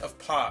queen of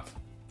pop.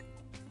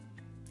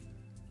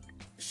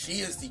 She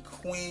is the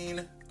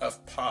queen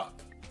of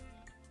pop.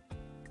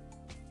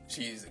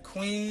 She's the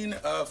queen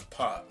of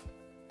pop.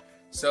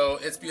 So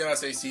it's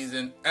Beyonce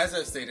season. As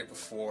I've stated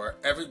before,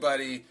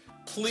 everybody,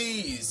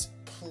 please,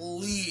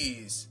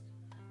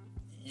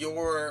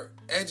 your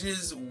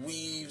edges,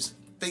 weaves,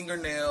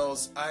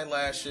 fingernails,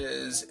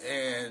 eyelashes,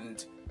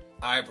 and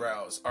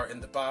eyebrows are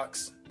in the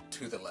box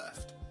to the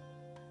left.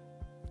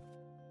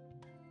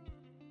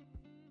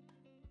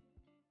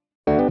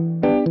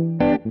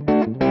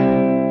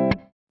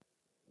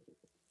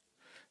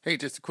 Hey,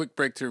 just a quick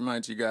break to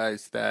remind you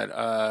guys that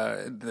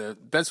the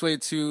best way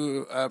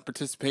to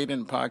participate in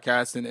the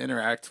podcast and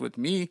interact with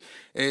me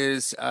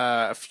is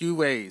a few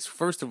ways.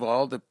 First of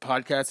all, the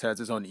podcast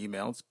has its own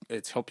emails.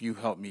 It's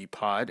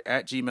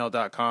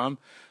helpyouhelpmepod@gmail.com.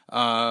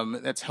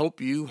 That's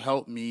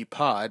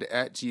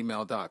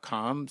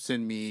helpyouhelpmepod@gmail.com.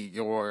 Send me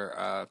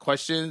your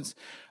questions.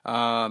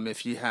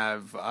 If you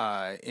have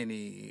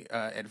any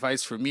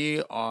advice for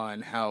me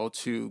on how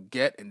to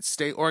get and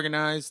stay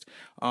organized,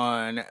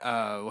 on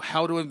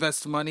how to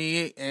invest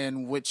money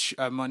and which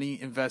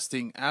money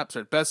investing apps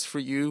are best for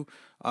you,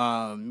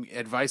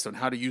 advice on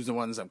how to use the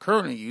ones I'm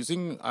currently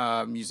using.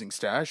 I'm using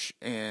Stash,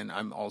 and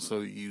I'm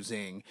also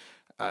using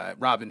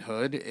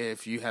Robinhood.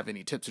 If you have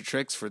any tips or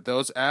tricks for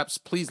those apps,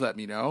 please let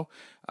me know.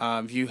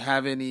 If you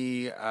have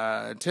any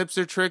tips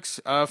or tricks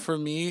for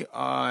me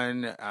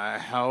on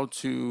how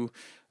to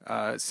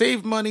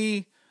save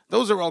money,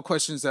 those are all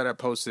questions that I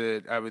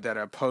posted, that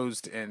I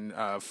posed in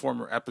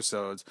former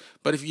episodes.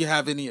 But if you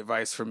have any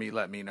advice for me,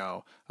 let me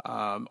know.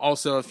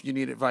 Also, if you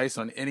need advice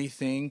on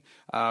anything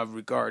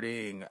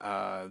regarding,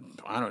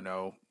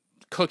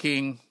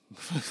 cooking,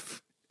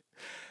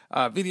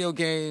 video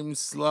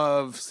games,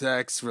 love,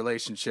 sex,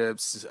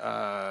 relationships,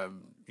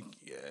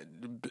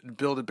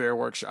 Build-A-Bear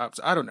workshops.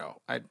 I don't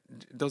know.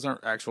 Those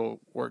aren't actual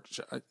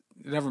workshops.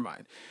 Never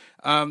mind.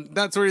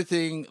 That sort of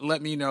thing,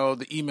 let me know.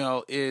 The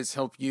email is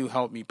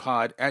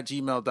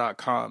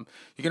helpyouhelpmepod@gmail.com.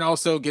 You can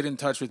also get in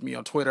touch with me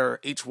on Twitter,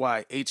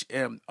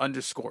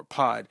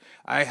 HYHM_pod.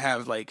 I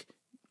have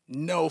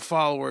no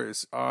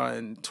followers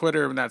on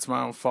Twitter, and that's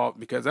my own fault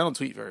because I don't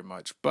tweet very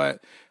much.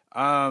 But,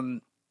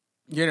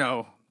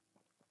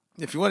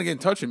 if you want to get in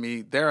touch with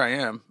me, there I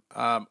am.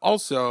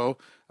 Also,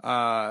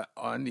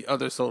 on the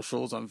other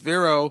socials, on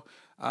Vero,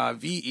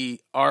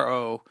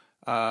 VERO.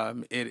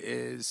 It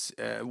is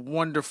a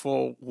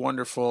wonderful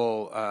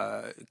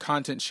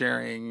content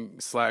sharing /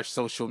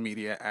 social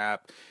media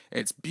app.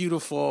 It's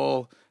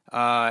beautiful.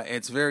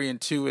 It's very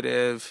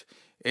intuitive.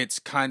 It's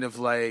kind of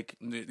like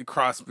the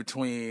cross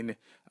between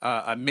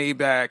a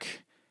Maybach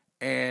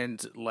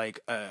and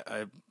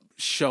a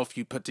shelf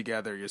you put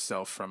together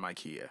yourself from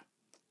IKEA.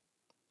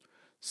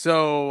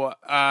 So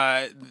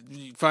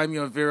find me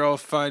on Vero.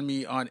 Find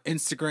me on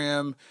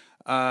Instagram.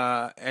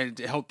 and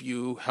to help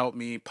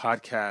me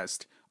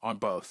podcast on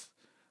both.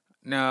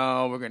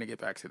 Now we're going to get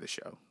back to the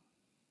show.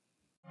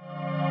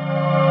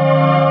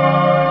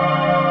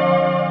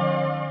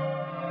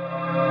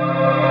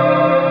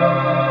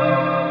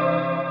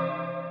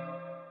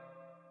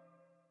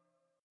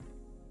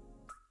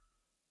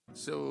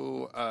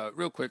 So,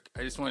 real quick,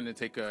 I just wanted to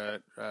take a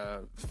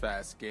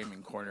fast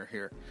gaming corner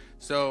here.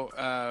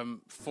 So,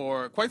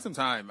 for quite some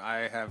time,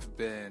 I have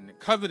been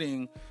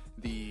coveting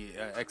the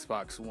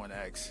Xbox One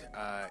X.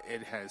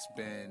 It has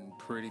been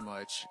pretty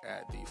much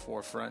at the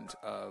forefront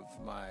of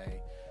my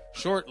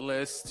short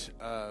list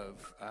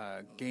of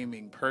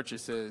gaming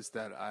purchases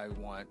that I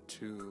want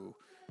to,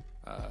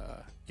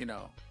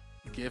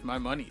 give my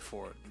money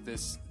for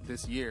this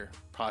year,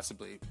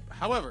 possibly.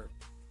 However,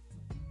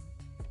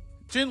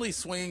 gently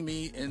swaying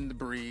me in the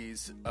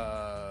breeze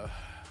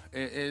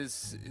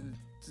is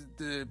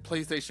the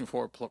PlayStation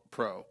 4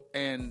 Pro.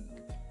 And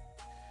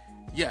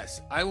yes,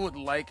 I would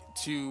like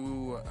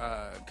to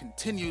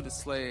continue to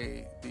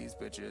slay these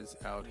bitches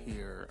out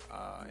here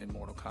in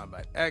Mortal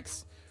Kombat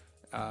X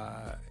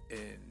and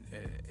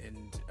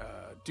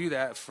do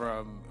that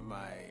from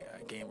my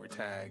gamer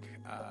tag.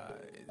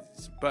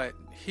 But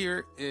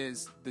here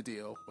is the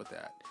deal with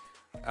that.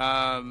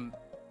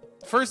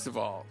 First of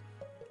all,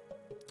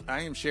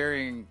 I am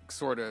sharing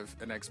sort of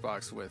an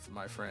Xbox with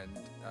my friend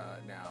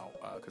now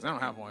because I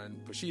don't have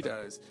one, but she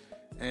does.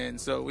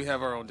 And so we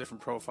have our own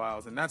different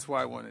profiles, and that's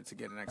why I wanted to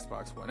get an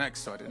Xbox One X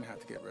so I didn't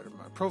have to get rid of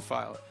my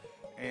profile.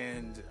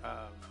 And,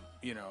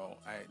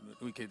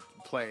 we could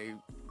play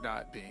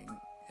not being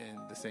in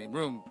the same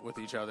room with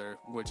each other,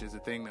 which is a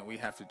thing that we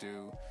have to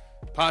do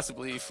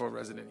possibly for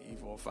Resident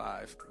Evil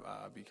 5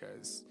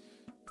 because,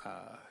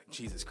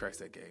 Jesus Christ,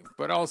 that game.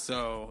 But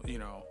also,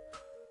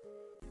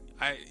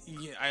 I'm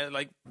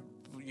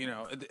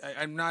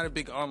not a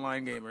big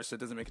online gamer, so it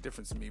doesn't make a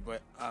difference to me.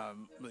 But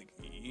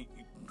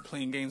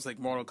playing games like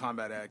Mortal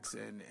Kombat X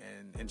and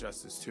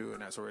Injustice 2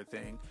 and that sort of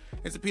thing,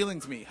 it's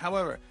appealing to me.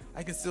 However,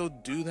 I can still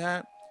do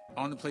that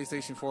on the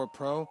PlayStation 4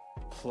 Pro.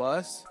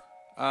 Plus,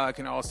 I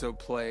can also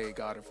play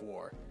God of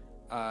War.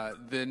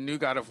 The new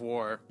God of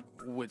War,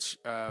 which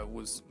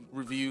was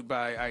reviewed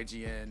by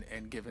IGN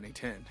and given a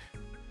 10.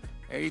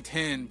 A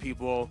 10,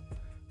 people.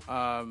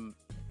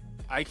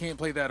 I can't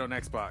play that on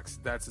Xbox.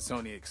 That's a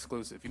Sony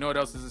exclusive. You know what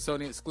else is a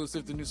Sony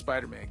exclusive? The new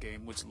Spider-Man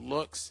game, which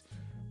looks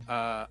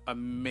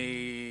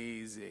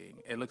amazing.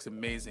 It looks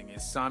amazing.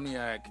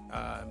 Insomniac,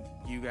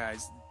 you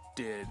guys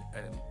did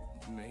an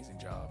amazing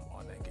job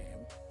on that game.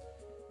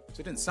 Is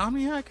it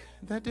Insomniac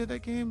that did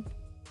that game?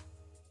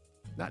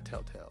 Not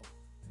Telltale.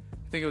 I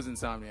think it was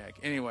Insomniac.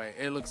 Anyway,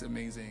 it looks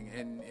amazing.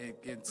 And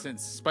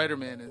since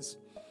Spider-Man is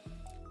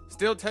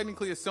still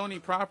technically a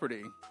Sony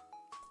property,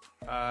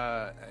 you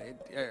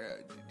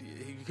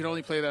can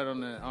only play that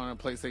on a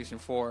PlayStation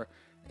 4,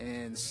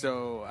 and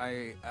so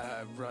I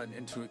run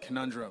into a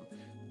conundrum.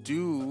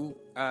 The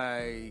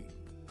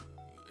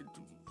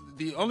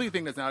only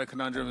thing that's not a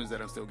conundrum is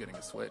that I'm still getting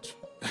a Switch.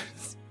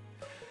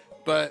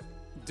 But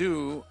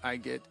do I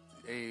get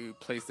a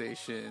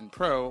PlayStation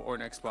Pro or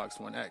an Xbox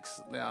One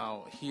X?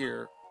 Now,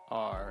 here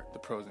are the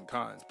pros and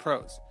cons.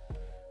 Pros.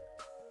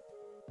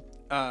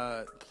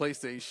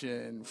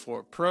 PlayStation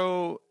 4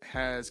 Pro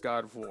has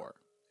God of War.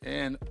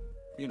 And,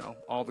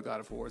 all the God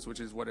of Wars, which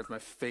is one of my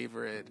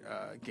favorite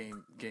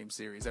game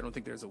series. I don't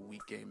think there's a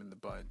weak game in the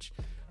bunch.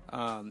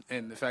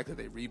 And the fact that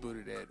they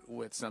rebooted it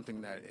with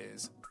something that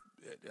is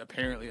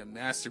apparently a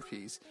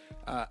masterpiece,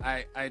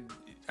 I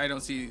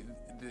don't see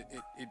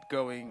it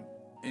going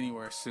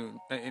anywhere soon.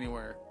 I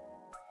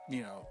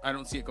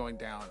don't see it going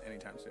down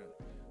anytime soon.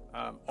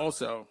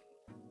 Also,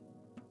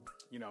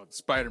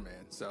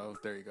 Spider-Man. So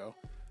there you go.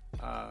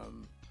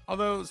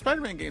 Although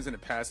Spider-Man games in the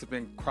past have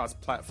been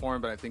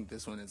cross-platform, but I think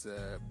this one is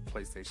a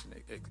PlayStation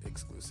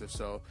exclusive,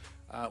 so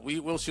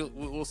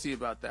we'll see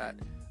about that.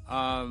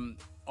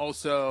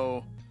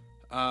 Also,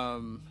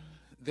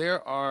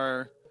 there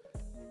are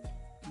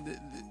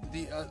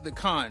the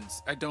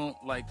cons. I don't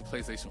like the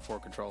PlayStation 4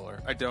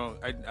 controller. I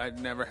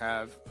never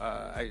have.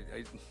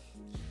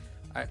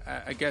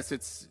 I guess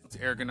it's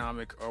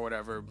ergonomic or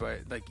whatever, but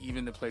like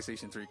even the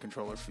PlayStation 3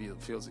 controller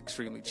feels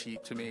extremely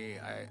cheap to me.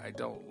 I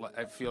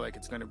feel like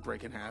it's going to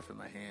break in half in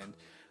my hand.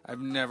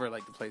 I've never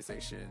liked the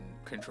PlayStation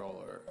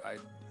controller.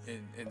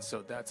 And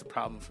so that's a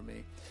problem for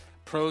me.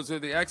 Pros are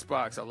the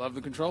Xbox. I love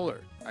the controller.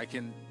 I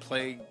can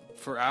play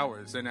for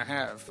hours, and I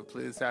have. I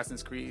played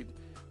Assassin's Creed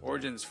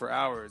Origins for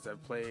hours.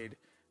 I've played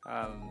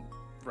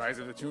Rise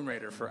of the Tomb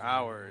Raider for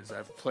hours.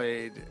 I've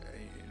played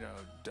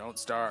Don't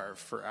Starve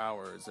for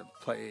hours. I've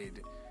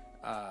played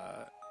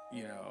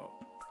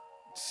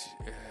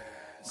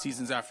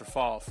Seasons After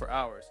Fall for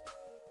hours.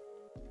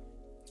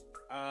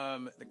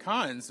 The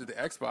cons of the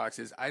Xbox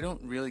is I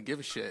don't really give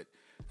a shit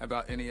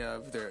about any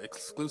of their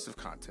exclusive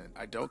content.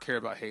 I don't care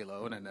about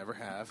Halo, and I never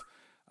have.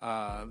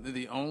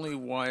 The only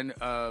one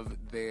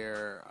of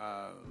their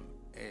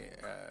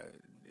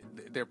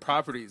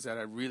properties that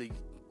I really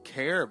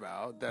care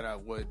about that I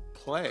would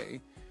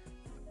play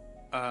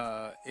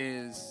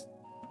is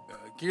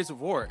Gears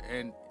of War,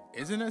 and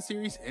isn't that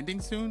series ending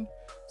soon?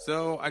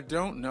 So I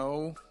don't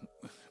know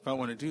if I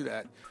want to do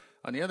that.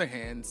 On the other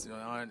hand,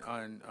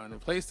 on the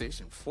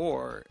PlayStation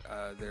 4,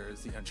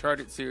 there's the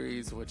Uncharted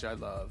series, which I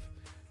love.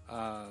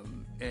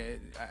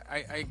 And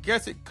I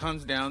guess it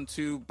comes down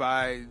to,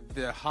 by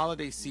the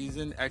holiday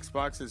season,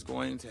 Xbox is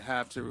going to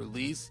have to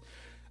release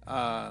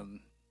a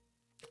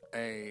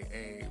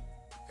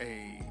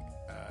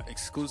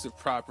exclusive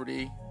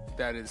property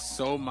that is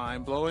so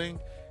mind-blowing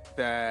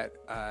that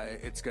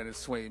it's going to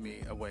sway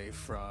me away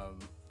from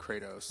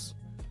Kratos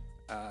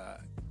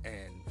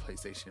and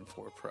PlayStation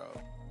 4 Pro.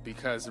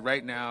 Because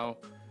right now,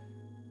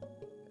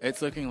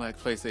 it's looking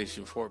like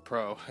PlayStation 4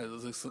 Pro.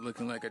 It's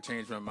looking like I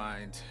changed my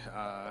mind.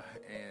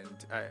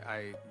 And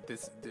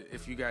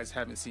if you guys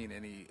haven't seen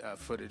any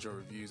footage or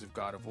reviews of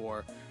God of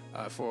War,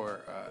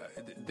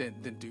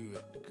 then do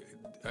it.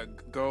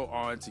 Go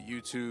on to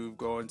YouTube,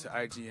 go into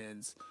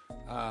IGN's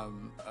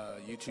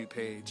YouTube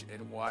page,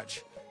 and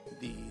watch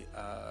the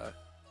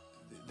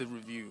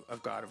review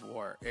of God of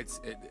War.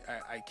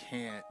 I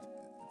can't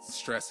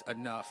stress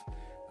enough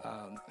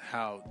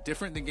how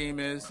different the game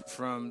is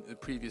from the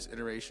previous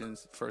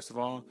iterations, first of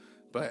all,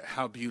 but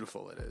how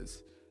beautiful it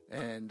is.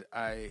 And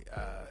I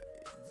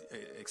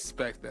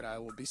expect that I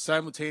will be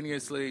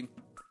simultaneously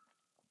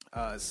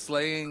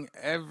slaying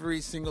every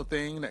single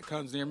thing that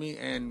comes near me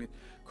and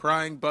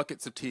crying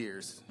buckets of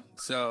tears.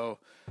 So,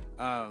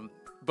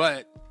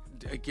 but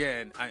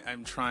again,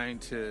 I'm trying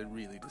to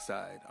really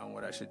decide on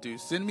what I should do.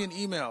 Send me an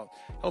email,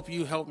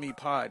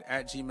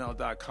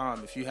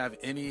 helpyouhelpmepod@gmail.com, if you have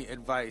any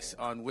advice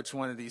on which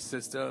one of these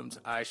systems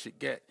I should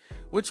get.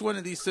 Which one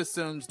of these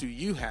systems do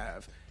you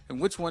have?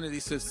 And which one of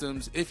these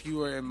systems, if you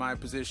were in my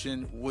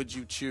position, would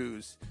you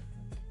choose?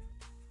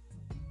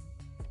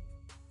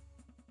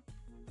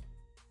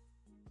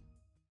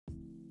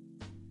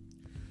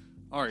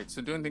 All right,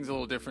 so doing things a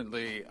little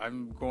differently,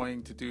 I'm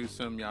going to do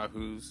some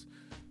Yahoo's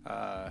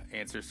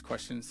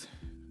questions,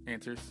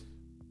 answers,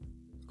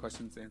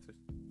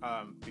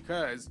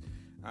 because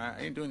I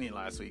ain't doing any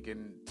last week,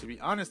 and to be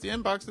honest, the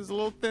inbox is a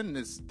little thin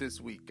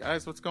this week,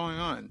 guys. What's going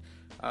on?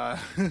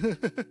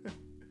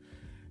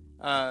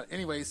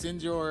 Anyway,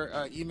 send your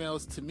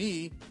emails to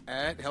me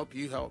at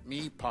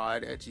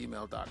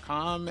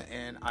helpyouhelpmepod@gmail.com,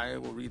 and I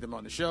will read them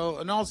on the show.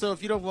 And also,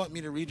 if you don't want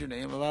me to read your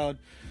name aloud,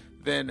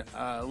 then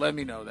let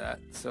me know that,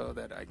 so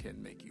that I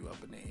can make you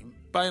up a name.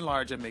 By and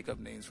large, I make up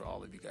names for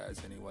all of you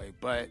guys anyway,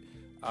 but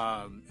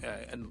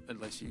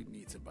unless you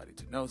need somebody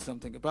to know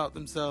something about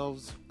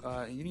themselves,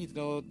 and you need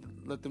to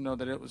let them know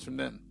that it was from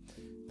them,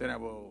 then I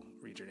will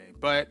read your name.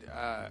 But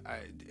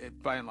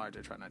by and large,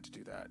 I try not to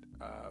do that.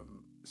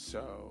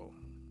 So,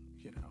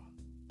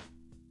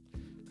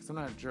 because I'm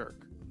not a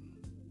jerk.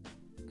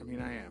 I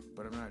mean, I am,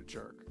 but I'm not a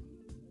jerk.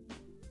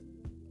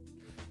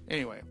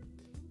 Anyway.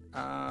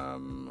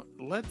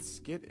 Let's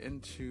get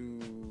into,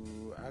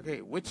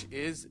 which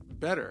is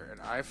better, an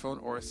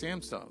iPhone or a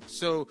Samsung?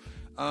 So,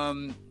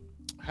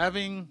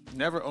 having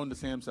never owned a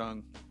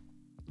Samsung,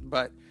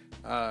 but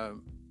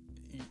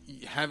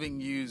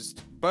having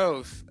used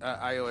both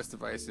iOS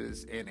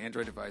devices and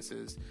Android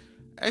devices,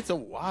 it's a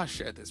wash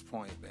at this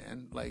point,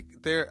 man.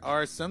 Like, there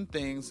are some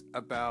things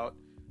about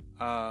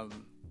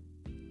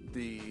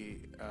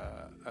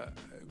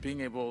being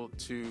able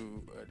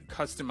to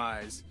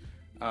customize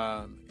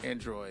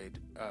Android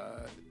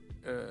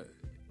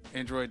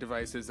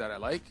devices that I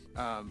like,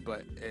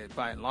 but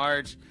by and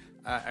large,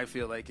 I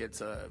feel like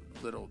it's a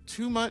little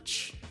too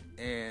much,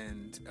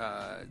 and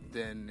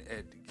then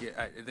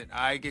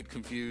I get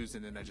confused,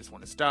 and then I just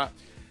want to stop.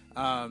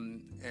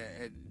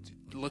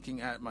 Looking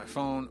at my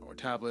phone or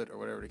tablet or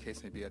whatever the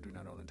case may be, I do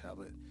not own a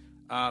tablet,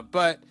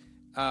 but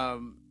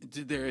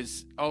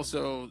there's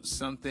also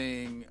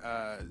something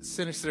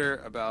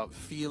sinister about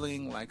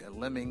feeling like a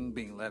lemming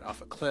being led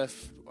off a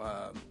cliff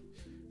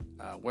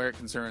where it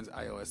concerns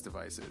iOS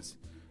devices.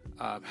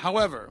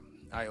 However,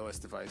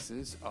 iOS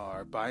devices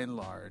are by and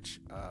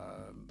large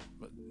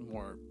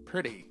more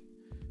pretty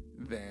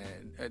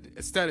than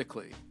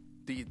aesthetically.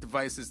 The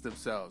devices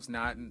themselves,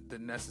 not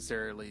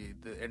necessarily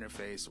the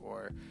interface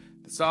or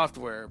the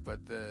software,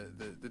 but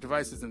the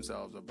devices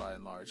themselves are by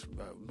and large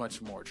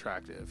much more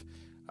attractive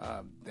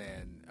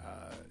than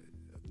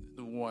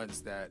the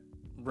ones that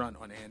run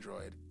on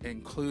Android,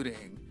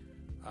 including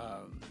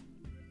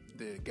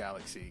the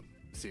Galaxy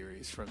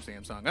series from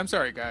Samsung. I'm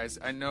sorry, guys.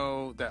 I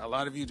know that a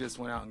lot of you just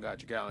went out and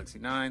got your Galaxy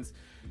 9s,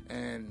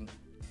 and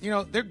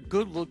they're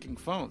good-looking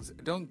phones.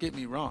 Don't get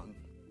me wrong.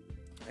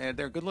 And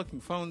they're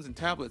good-looking phones and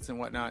tablets and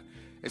whatnot.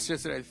 It's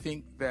just that I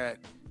think that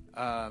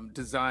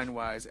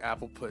design-wise,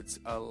 Apple puts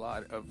a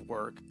lot of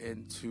work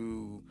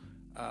into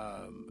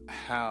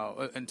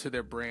into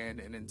their brand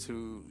and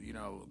into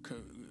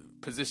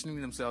positioning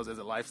themselves as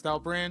a lifestyle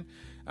brand,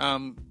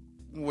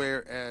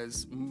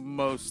 whereas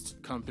most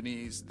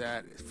companies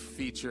that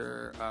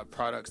feature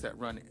products that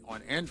run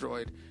on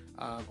Android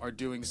are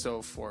doing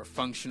so for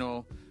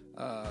functional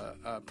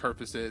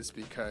purposes,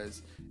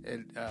 because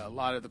a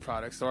lot of the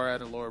products are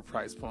at a lower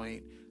price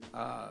point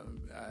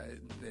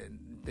than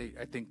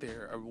I think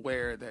they're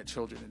aware that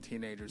children and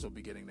teenagers will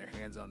be getting their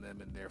hands on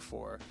them, and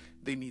therefore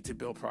they need to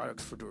build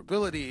products for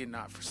durability and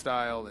not for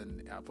style.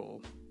 And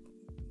Apple,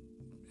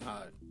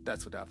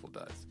 that's what Apple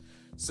does.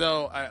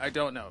 So I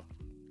don't know.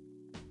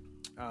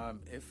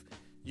 If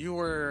you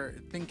were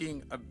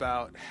thinking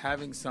about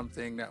having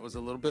something that was a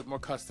little bit more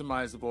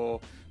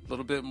customizable, a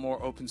little bit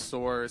more open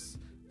source,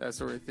 that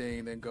sort of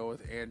thing, then go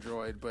with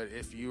Android. But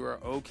if you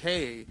are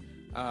okay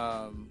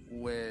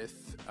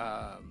with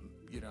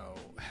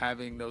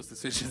having those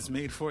decisions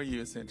made for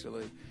you,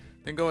 essentially,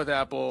 then go with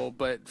Apple.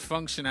 But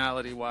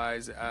functionality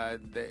wise,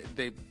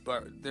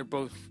 they're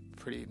both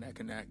pretty neck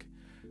and neck.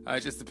 It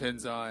just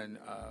depends on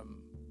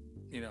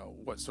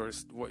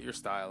what your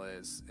style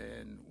is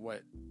and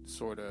what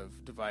sort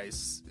of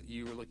device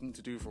you were looking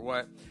to do for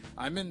what.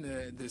 I'm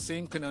in the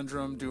same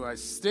conundrum. Do I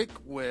stick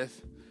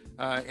with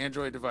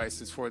Android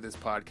devices for this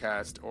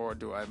podcast, or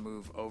do I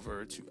move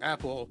over to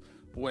Apple,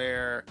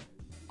 where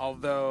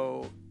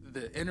although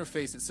the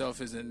interface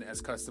itself isn't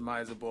as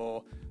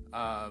customizable,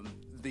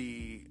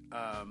 the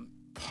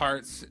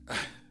parts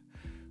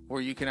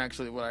where I can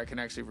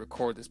actually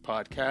record this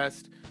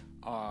podcast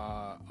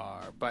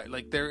but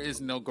like there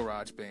is no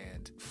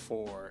GarageBand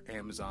for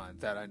Amazon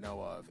that I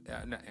know of.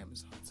 Not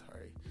Amazon,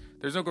 sorry.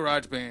 There's no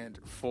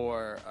GarageBand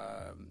for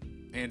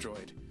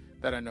Android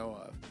that I know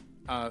of.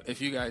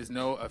 If you guys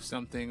know of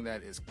something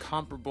that is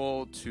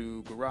comparable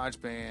to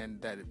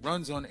GarageBand that it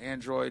runs on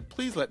Android,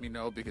 please let me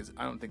know, because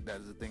I don't think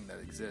that is a thing that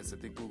exists. I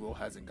think Google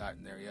hasn't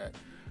gotten there yet.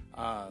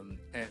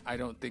 And I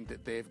don't think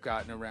that they've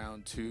gotten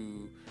around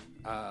to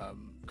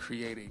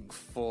creating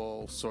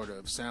full sort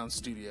of sound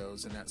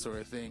studios and that sort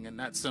of thing. And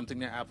that's something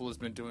that Apple has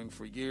been doing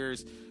for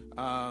years with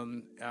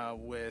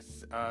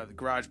the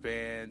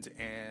GarageBand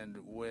and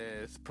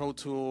with Pro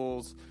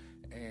Tools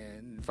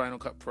and Final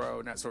Cut Pro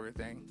and that sort of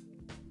thing,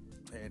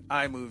 and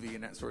iMovie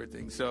and that sort of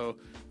thing. So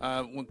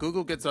when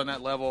Google gets on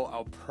that level,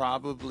 I'll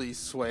probably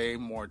sway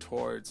more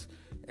towards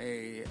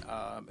a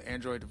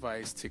Android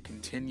device to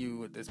continue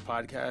with this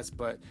podcast.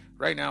 But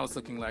right now it's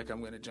looking like I'm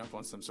going to jump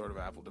on some sort of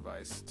Apple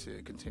device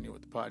to continue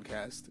with the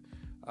podcast.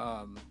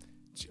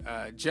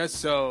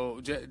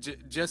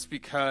 Just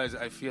because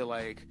I feel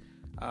like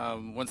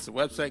once the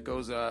website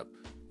goes up,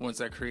 once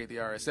I create the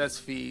RSS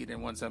feed,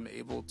 and once I'm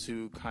able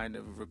to kind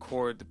of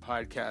record the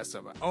podcast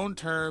on my own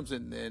terms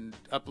and then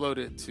upload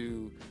it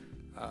to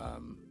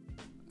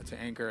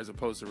Anchor as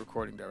opposed to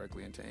recording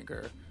directly into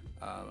Anchor,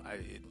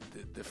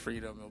 the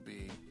freedom will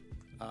be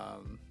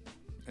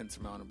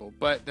insurmountable.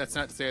 But that's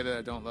not to say that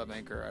I don't love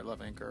Anchor. I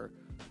love Anchor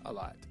a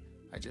lot.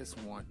 I just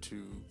want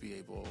to be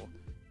able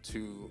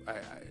to I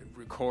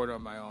record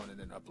on my own and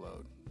then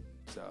upload.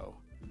 So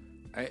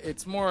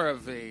it's more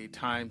of a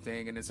time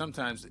thing, and then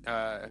sometimes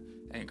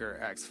Anchor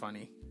acts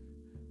funny,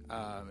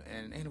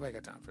 and ain't nobody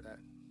got time for that.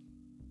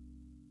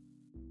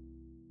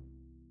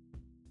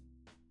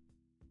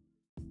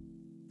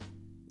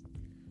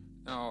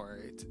 All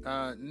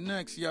right.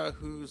 Next,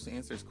 Yahoo's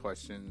answers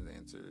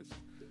questions.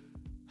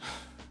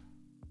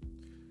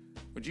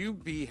 Would you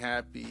be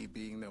happy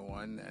being the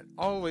one that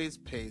always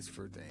pays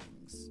for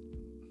things?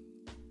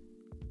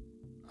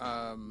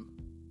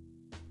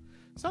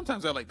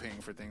 Sometimes I like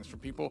paying for things for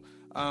people.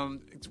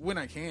 When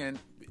I can,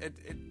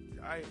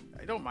 I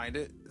don't mind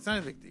it. It's not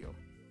a big deal.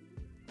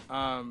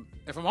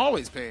 If I'm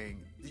always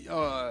paying,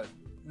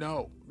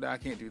 no, I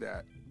can't do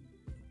that.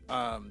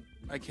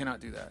 I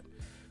cannot do that.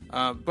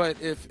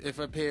 But if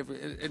I pay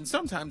and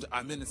sometimes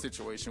I'm in a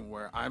situation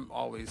where I'm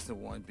always the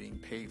one being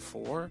paid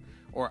for,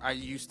 or I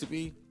used to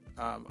be.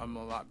 I'm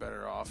a lot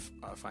better off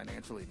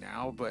financially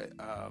now, but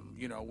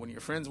when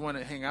your friends want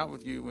to hang out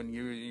with you, when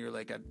you're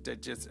like, I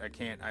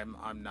can't,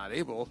 I'm not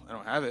able, I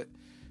don't have it,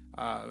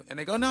 and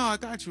they go, no, I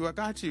got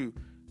you.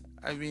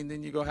 I mean,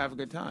 then you go have a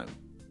good time.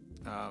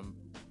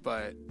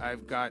 But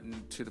I've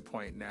gotten to the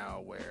point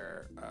now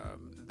where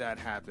that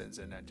happens,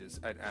 and I'd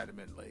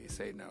adamantly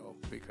say no,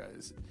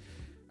 because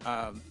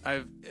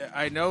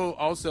I know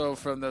also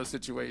from those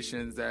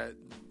situations that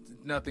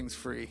nothing's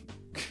free.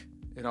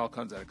 It all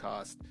comes at a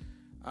cost.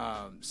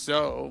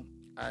 So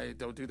I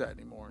don't do that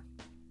anymore.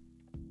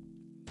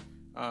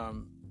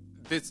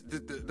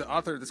 The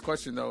author of this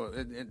question, though,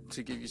 and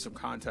to give you some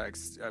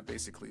context,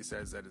 basically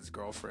says that his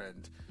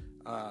girlfriend,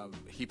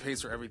 he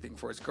pays for everything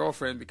for his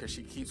girlfriend because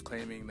she keeps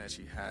claiming that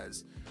she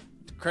has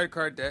credit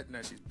card debt and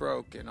that she's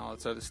broke and all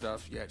this other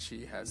stuff, yet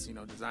she has,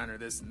 designer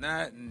this and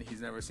that, and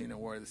he's never seen her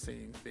wear the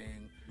same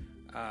thing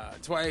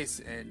twice,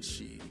 and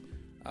she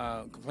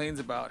complains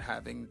about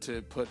having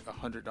to put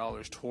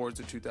 $100 towards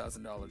a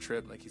 $2,000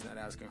 trip. Like, he's not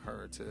asking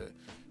her to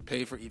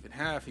pay for even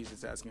half, he's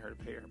just asking her to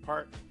pay her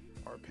part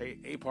or pay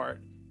a part,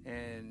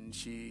 and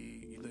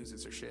she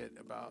loses her shit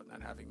about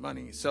not having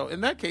money. So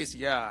in that case,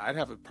 I'd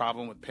have a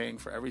problem with paying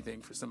for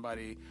everything for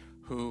somebody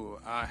who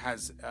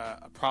has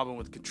a problem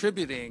with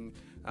contributing,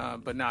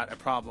 but not a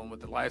problem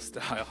with the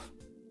lifestyle.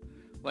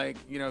 Like,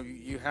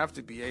 you have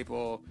to be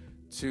able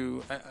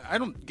to, I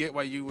don't get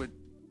why you would,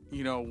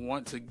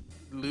 want to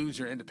lose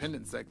your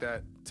independence like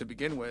that to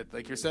begin with.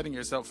 Like, you're setting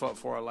yourself up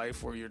for a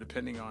life where you're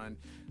depending on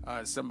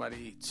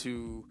somebody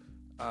to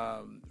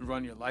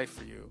run your life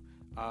for you.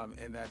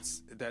 And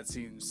that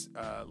seems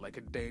like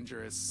a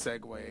dangerous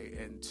segue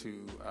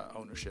into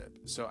ownership.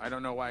 So I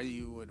don't know why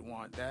you would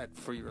want that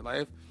for your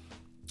life,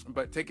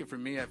 but take it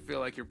from me, I feel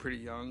like you're pretty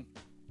young.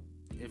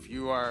 If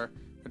you are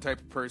the type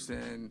of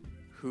person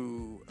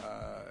who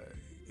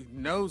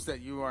knows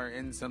that you are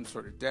in some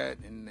sort of debt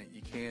and that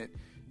you can't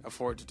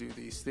afford to do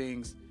these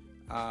things,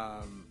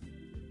 I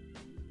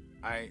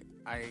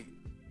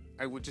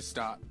would just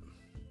stop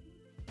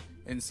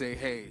and say,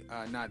 hey,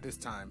 not this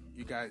time.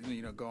 You guys,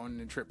 go on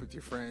a trip with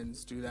your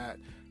friends, do that,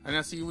 and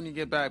I'll see you when you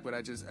get back. But I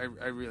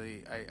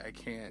really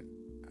can't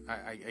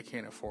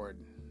afford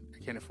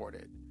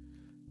it.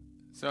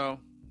 So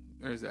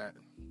there's that.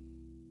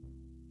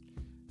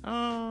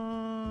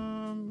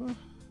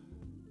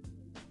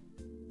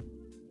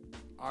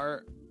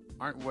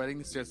 Aren't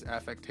weddings just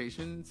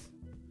affectations?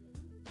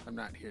 I'm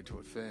not here to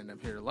offend. I'm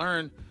here to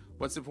learn.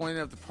 What's the point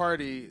of the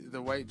party,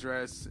 the white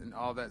dress, and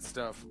all that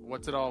stuff?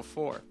 What's it all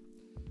for?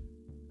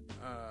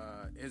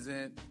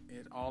 Isn't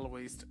it all a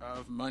waste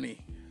of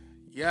money?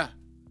 Yeah.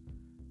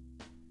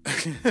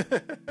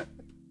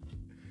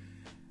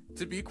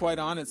 To be quite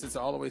honest, it's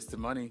all a waste of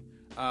money.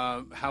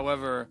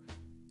 However,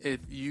 if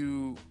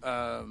you,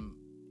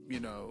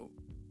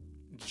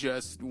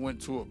 just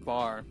went to a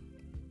bar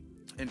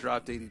and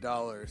dropped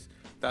 $80,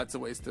 that's a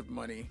waste of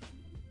money.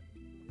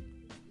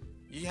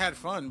 You had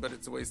fun, but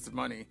it's a waste of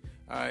money.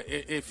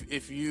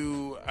 If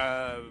you,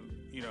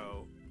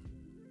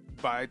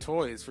 buy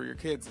toys for your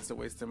kids, it's a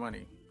waste of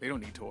money. They don't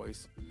need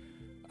toys.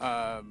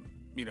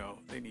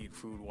 They need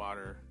food,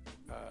 water,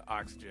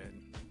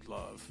 oxygen,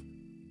 love,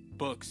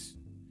 books.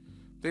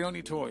 They don't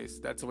need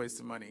toys. That's a waste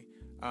of money.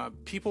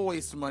 People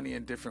waste money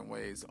in different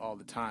ways all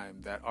the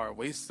time that are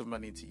wastes of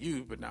money to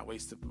you, but not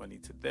waste of money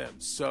to them.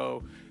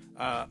 So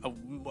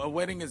a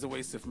wedding is a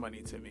waste of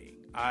money to me.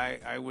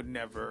 I would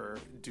never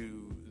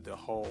do the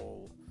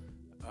whole,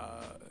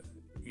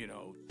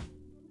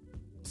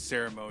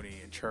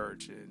 ceremony in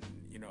church and,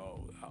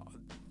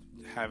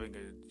 having a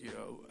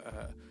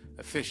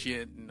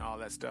officiant and all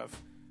that stuff.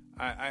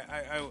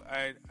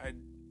 I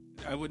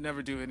would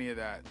never do any of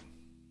that.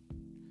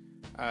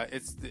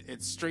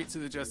 It's straight to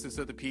the justice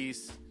of the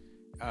peace.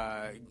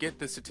 Get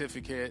the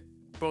certificate,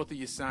 both of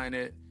you sign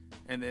it,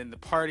 and then the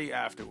party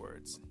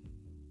afterwards.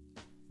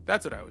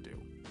 That's what I would do.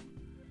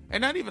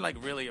 And not even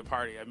like really a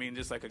party. I mean,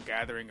 just like a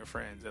gathering of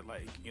friends at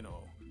like,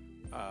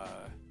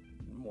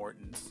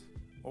 Morton's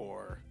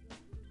or,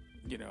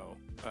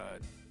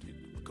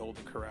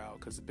 Golden Corral,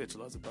 because the bitch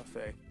loves a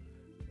buffet.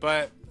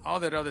 But all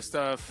that other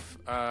stuff,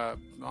 all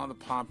the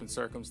pomp and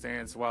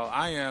circumstance, while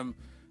I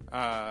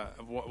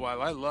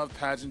love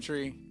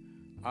pageantry,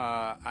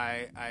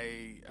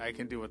 I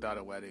can do without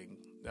a wedding.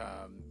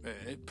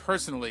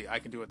 Personally, I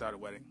can do without a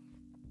wedding.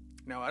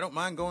 Now, I don't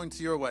mind going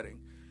to your wedding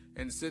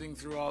and sitting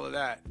through all of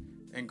that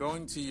and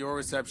going to your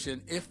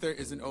reception if there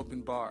is an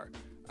open bar.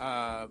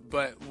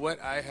 But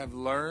what I have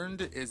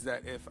learned is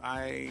that if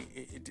I'm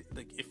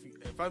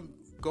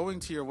going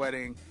to your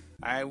wedding,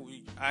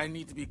 I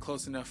need to be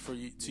close enough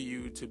to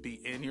you to be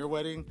in your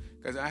wedding,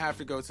 because I have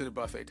to go to the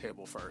buffet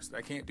table first.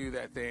 I can't do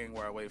that thing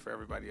where I wait for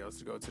everybody else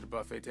to go to the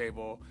buffet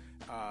table.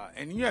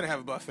 And you got to have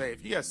a buffet.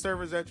 If you got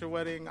servers at your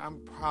wedding, I'm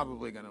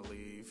probably going to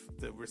leave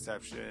the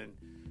reception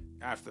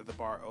after the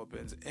bar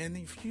opens. And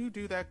if you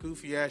do that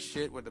goofy ass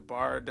shit where the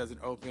bar doesn't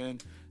open,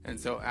 and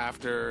so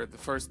after the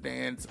first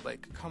dance,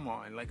 like, come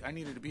on, like, I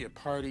needed to be a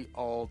party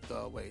all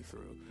the way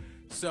through.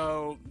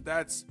 So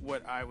that's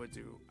what I would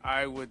do.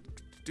 I would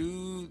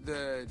do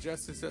the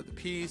justice of the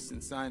peace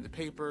and sign the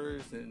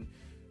papers and,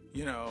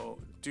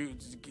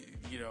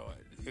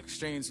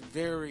 exchange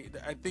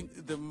I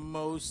think the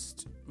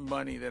most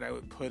money that I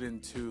would put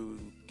into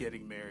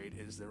getting married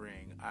is the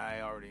ring.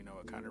 I already know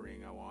what kind of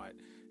ring I want,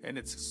 and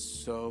it's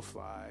so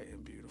fly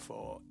and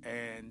beautiful,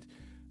 and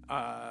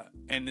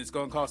it's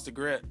going to cost a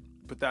grip,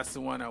 but that's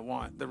the one I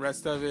want. The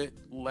rest of it,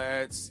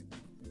 let's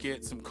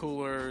get some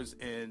coolers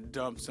and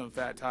dump some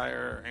Fat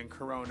Tire and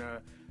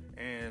Corona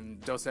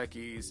and Dos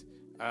Equis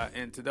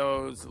into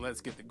those.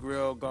 Let's get the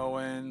grill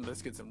going.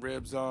 Let's get some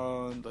ribs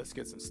on. Let's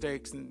get some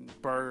steaks and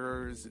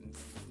burgers and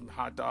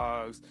hot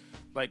dogs.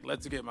 Like,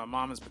 let's get my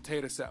mama's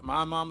potato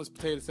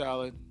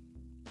salad,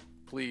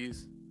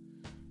 please,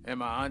 and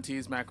my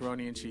auntie's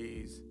macaroni and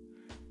cheese.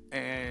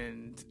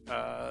 And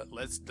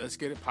let's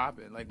get it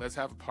popping. Like, let's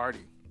have a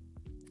party.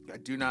 I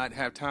do not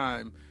have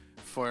time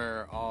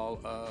for all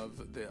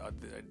of the I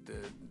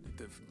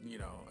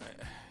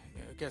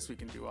guess we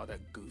can do all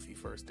that goofy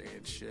first day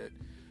and shit.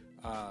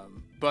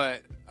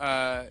 But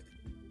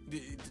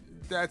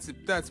that's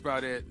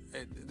about it.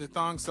 The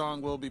thong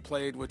song will be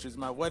played, which is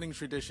my wedding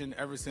tradition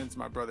ever since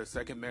my brother's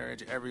second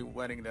marriage. Every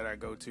wedding that I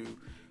go to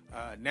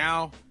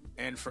now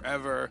and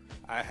forever,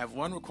 I have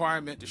two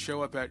requirements to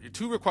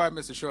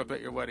show up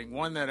at your wedding.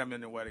 One, that I'm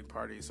in the wedding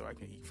party so I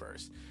can eat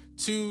first.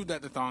 Two,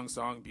 that the thong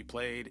song be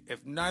played.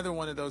 If neither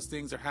one of those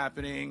things are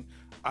happening,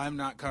 I'm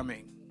not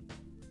coming.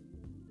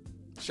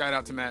 Shout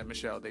out to Matt and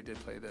Michelle. They did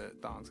play the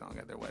thong song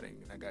at their wedding,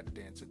 and I got to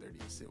dance with their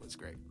niece. It was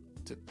great.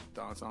 To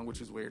thong song, which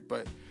is weird,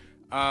 but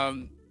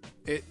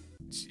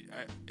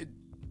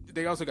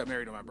they also got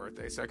married on my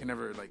birthday, so I can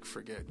never like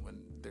forget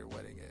when their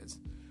wedding is.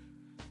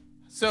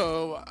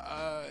 So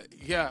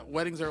yeah,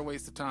 weddings are a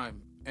waste of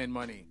time and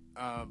money,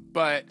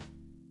 but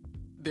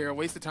they're a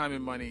waste of time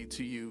and money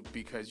to you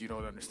because you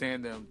don't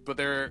understand them. But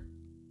they're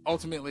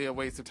ultimately a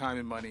waste of time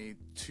and money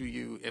to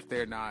you if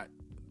they're not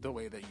the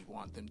way that you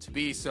want them to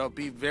be. So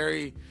be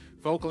very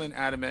vocal and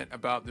adamant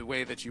about the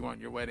way that you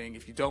want your wedding.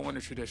 If you don't want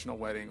a traditional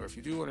wedding, or if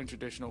you do want a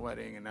traditional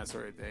wedding and that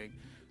sort of thing,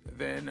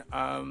 then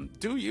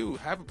do you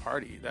have a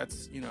party.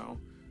 That's, you know,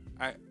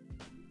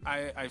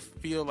 I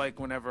feel like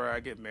whenever I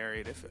get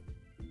married, if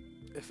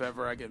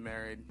ever I get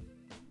married,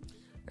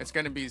 it's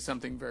going to be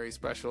something very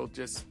special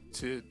just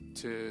to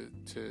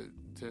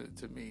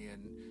me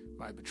and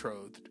my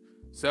betrothed.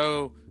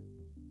 So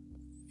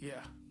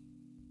yeah.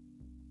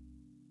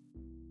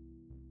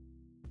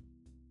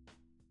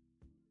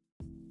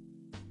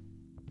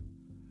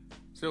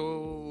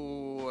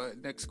 So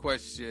next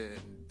question: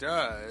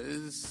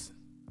 Does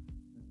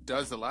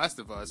The Last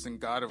of Us and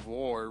God of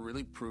War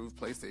really prove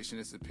PlayStation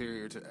is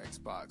superior to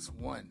Xbox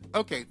One?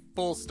 Okay,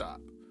 full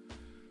stop.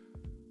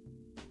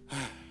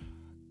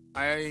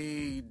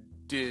 I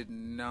did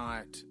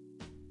not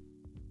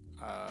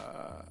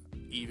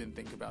even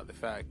think about the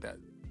fact that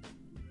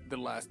The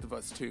Last of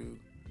Us 2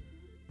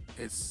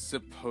 is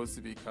supposed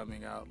to be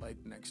coming out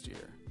like next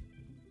year.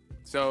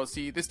 So,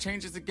 see, this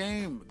changes the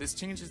game. This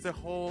changes the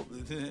whole...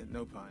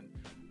 no pun.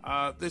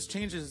 This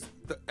changes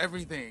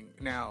everything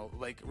now.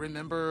 Like,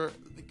 remember,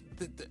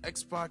 the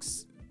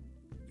Xbox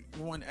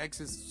One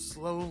X is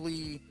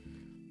slowly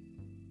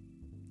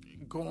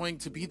going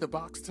to be the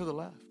box to the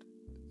left.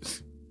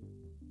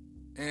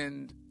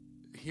 And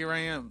here I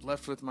am,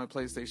 left with my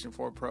PlayStation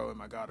 4 Pro and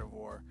my God of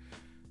War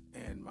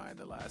and my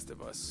The Last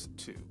of Us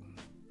 2.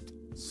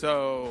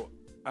 So,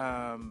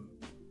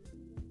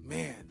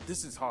 man,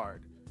 this is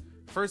hard.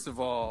 First of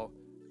all,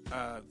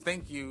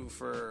 thank you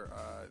for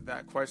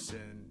that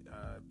question,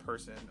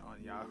 person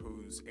on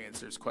Yahoo's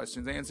Answers.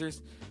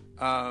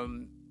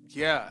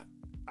 Yeah,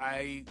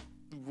 I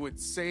would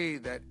say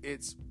that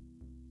it's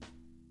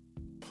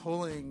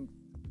pulling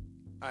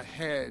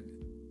ahead.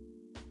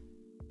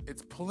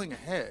 It's pulling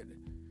ahead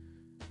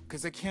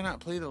because I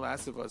cannot play The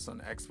Last of Us on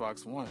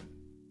Xbox One,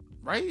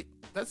 right?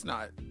 That's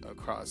not a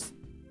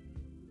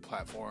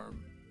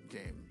cross-platform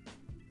game.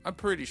 I'm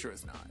pretty sure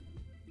it's not.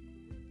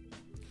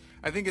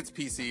 I think it's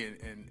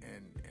PC and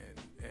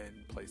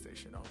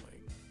PlayStation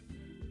only.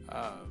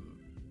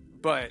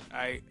 But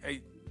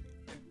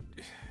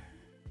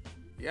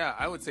yeah,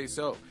 I would say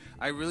so.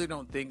 I really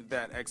don't think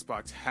that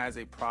Xbox has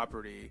a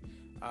property,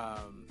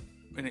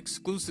 an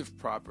exclusive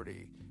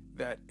property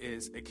that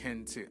is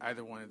akin to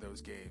either one of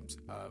those games.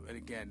 And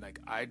again,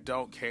 like, I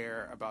don't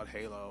care about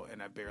Halo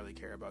and I barely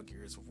care about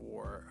Gears of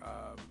War,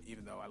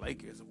 even though I like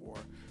Gears of War.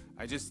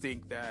 I just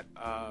think that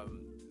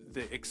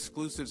the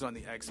exclusives on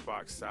the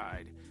Xbox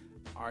side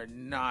are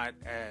not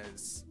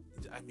as...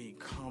 I mean,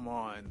 come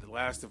on. The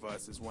Last of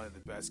Us is one of the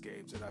best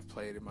games that I've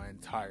played in my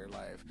entire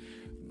life.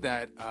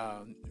 That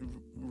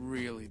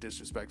really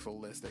disrespectful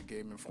list that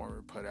Game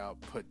Informer put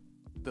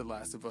The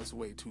Last of Us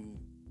way too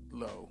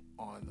low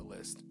on the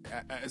list.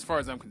 As far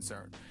as I'm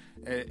concerned,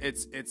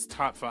 it's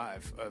top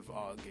 5 of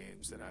all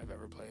games that I've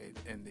ever played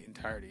in the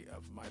entirety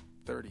of my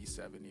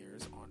 37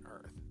 years on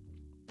Earth.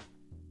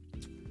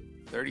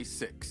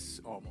 36,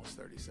 almost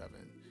 37.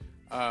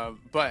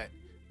 But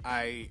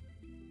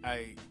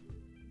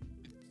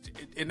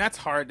and that's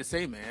hard to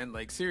say, man.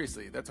 Like,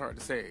 seriously, that's hard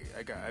to say.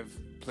 I've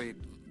played,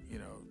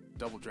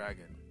 Double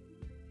Dragon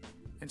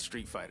and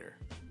Street Fighter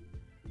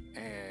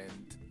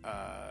and,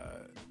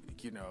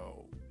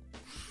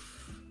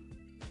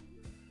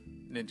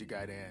 Ninja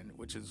Gaiden,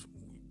 which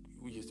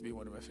used to be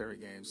one of my favorite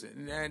games,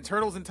 and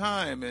Turtles in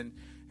Time, and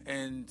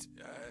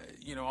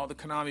all the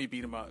Konami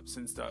beat 'em ups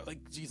and stuff.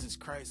 Like, Jesus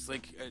Christ,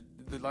 like,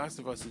 The Last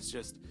of Us is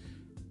just...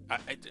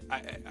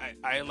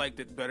 I liked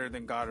it better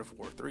than God of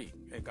War 3,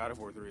 and God of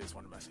War 3 is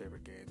one of my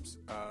favorite games.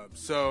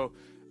 So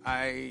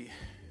I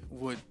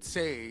would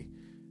say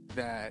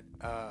that,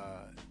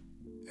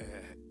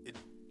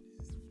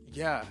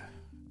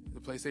 the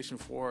PlayStation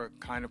 4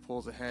 kind of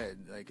pulls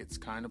ahead. Like, it's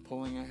kind of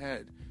pulling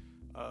ahead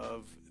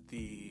of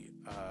the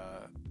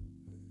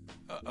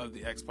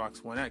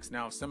Xbox One X.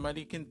 Now, if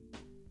somebody can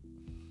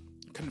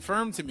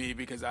confirm to me,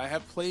 because I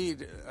have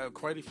played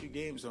quite a few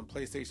games on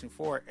PlayStation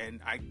 4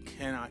 and I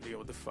cannot deal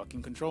with the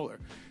fucking controller.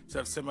 So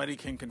if somebody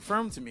can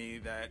confirm to me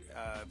that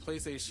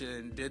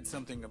PlayStation did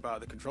something about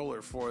the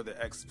controller for the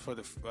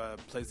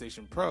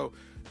PlayStation Pro,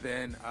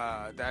 then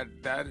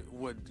that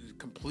would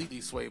completely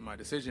sway my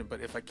decision.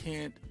 But if I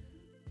can't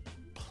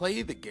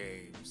play the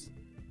games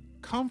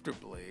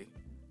comfortably,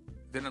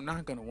 then I'm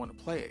not going to want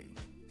to play.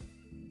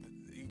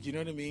 You know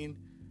what I mean?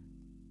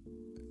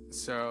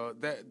 So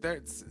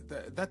that's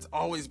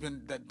always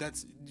been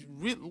that's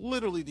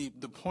literally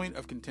the point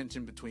of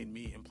contention between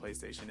me and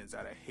PlayStation, is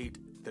that I hate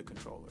the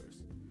controllers.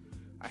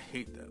 I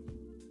hate them.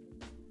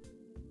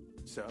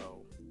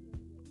 So,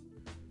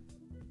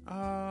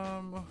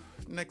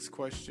 next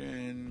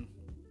question.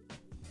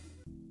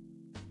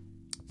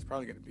 It's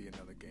probably going to be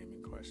another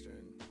gaming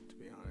question, to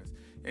be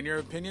In your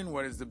opinion,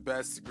 what is the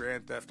best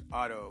Grand Theft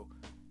Auto?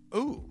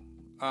 Ooh,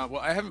 well,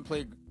 I haven't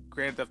played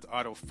Grand Theft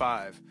Auto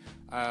 5.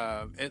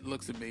 It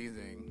looks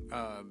amazing,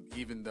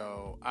 even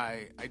though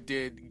I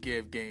did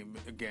give Game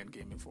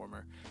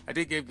Informer. I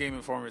did give Game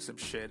Informer some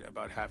shit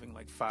about having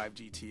like 5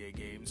 GTA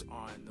games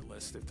on the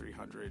list of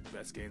 300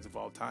 best games of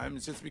all time.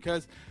 It's just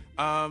because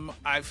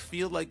I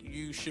feel like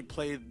you should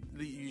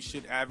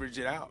average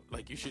it out.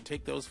 Like, you should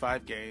take those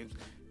 5 games,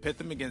 pit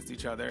them against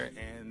each other,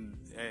 and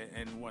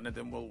one of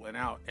them will win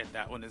out, and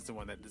that one is the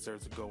one that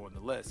deserves to go on the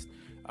list.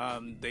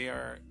 They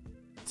are,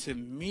 to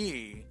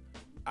me,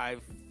 I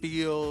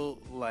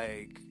feel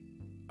like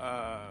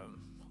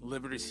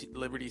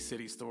Liberty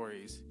City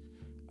Stories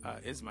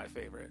is my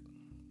favorite.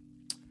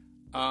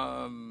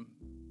 And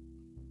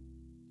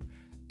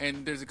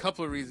there's a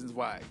couple of reasons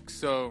why.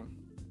 So,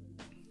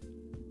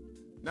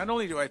 not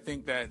only do I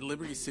think that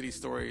Liberty City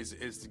Stories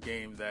is the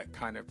game that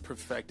kind of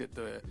perfected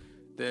the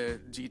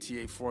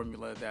GTA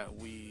formula that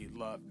we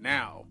love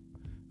now,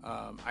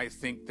 I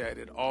think that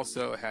it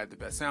also had the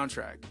best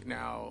soundtrack.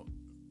 Now,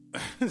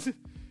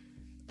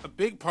 a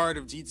big part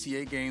of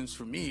GTA games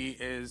for me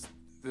is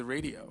the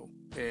radio,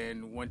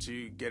 and once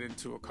you get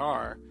into a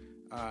car,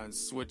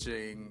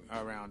 switching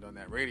around on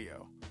that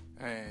radio,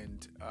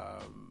 and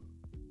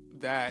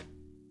that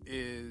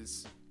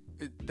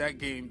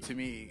game to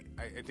me,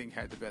 I think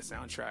had the best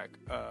soundtrack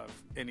of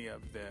any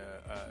of the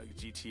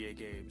GTA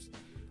games.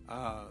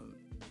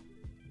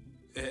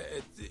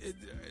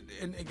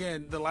 And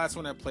again, the last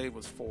one I played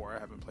was 4. I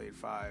haven't played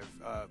 5,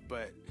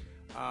 but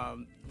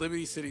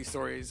Liberty City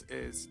Stories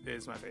is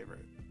my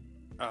favorite.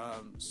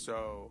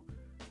 So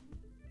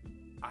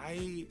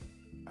I'm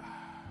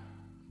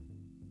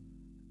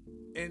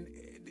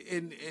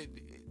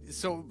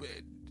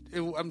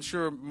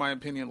sure my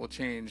opinion will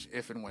change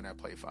if and when I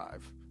play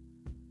 5,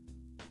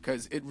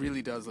 because it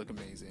really does look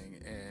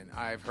amazing, and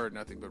I've heard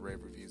nothing but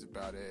rave reviews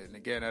about it. And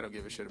again, I don't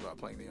give a shit about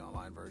playing the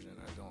online version.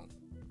 I don't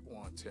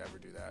want to ever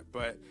do that,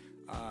 but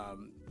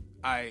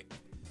I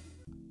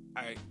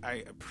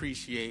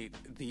appreciate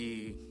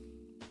the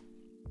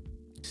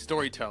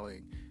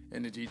storytelling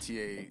in the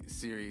GTA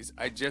series.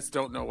 I just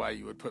don't know why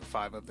you would put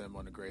 5 of them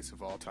on the greatest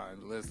of all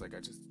time list. Like,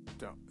 I just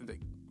don't think,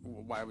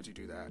 why would you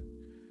do that?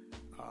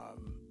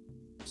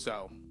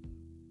 So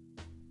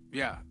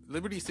yeah,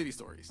 Liberty City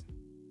Stories.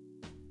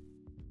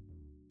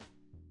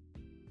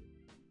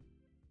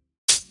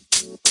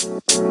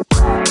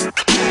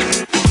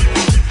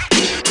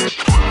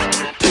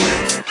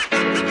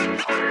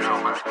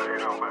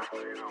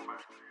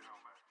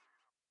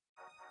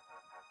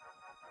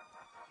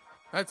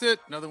 That's it.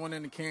 Another one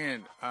in the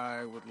can.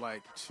 I would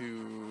like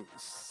to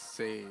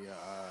say,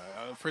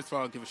 first of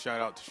all, I'll give a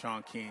shout out to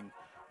Sean King,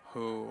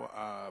 who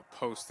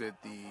posted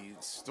the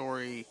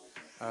story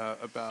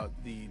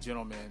about the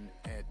gentleman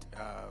at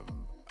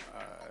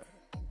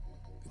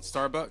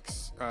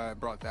Starbucks.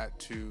 Brought that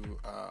to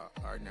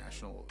our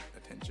national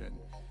attention.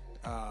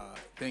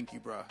 Thank you,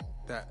 bruh.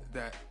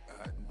 That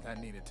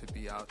needed to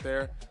be out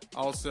there.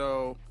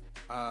 Also,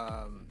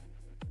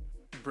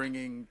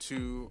 bringing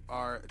to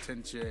our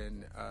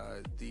attention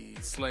the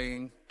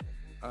slaying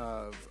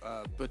of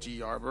Butchie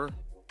Yarber,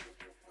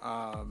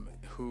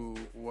 who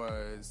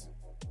was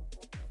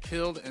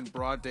killed in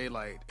broad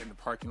daylight in the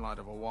parking lot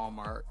of a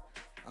Walmart.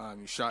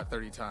 He shot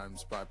 30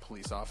 times by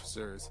police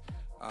officers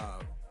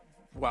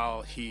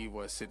while he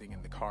was sitting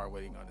in the car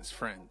waiting on his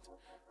friend,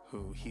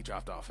 who he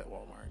dropped off at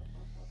Walmart.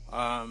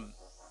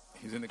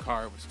 He's in the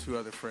car with 2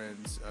 other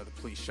friends. The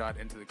police shot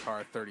into the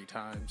car 30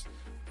 times.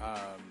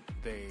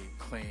 They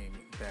claim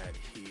that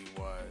he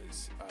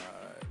was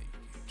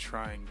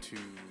trying to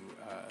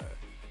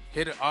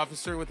hit an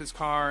officer with his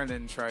car and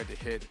then tried to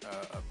hit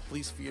a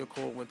police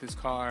vehicle with his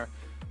car.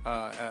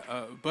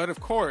 But of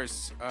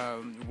course,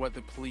 what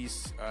the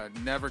police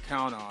never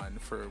count on,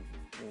 for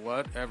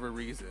whatever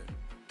reason,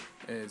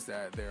 is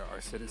that there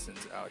are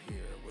citizens out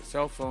here with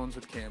cell phones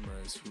with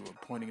cameras who are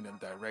pointing them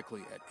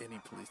directly at any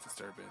police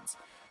disturbance,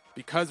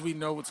 because we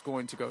know what's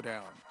going to go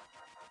down.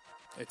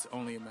 It's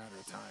only a matter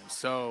of time.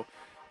 So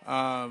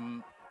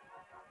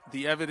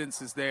the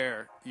evidence is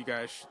there. You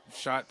guys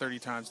shot 30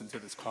 times into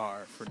this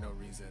car for no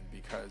reason,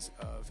 because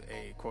of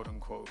a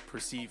quote-unquote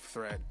perceived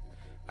threat.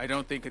 I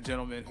don't think a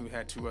gentleman who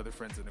had 2 other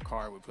friends in the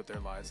car would put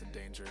their lives in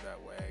danger that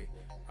way,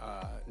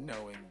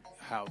 knowing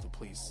how the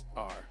police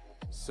are.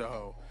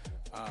 So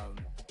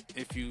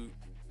if you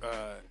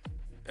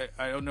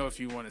I don't know if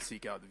you want to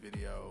seek out the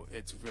video.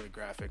 It's really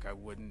graphic. I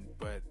wouldn't,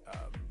 but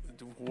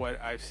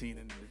what I've seen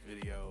in the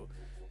video,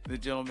 the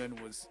gentleman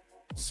was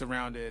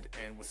surrounded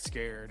and was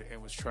scared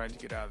and was trying to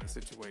get out of the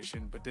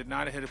situation, but did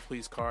not hit a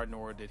police car,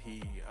 nor did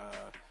he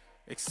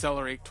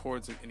accelerate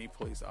towards any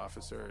police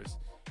officers.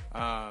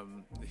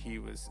 He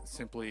was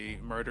simply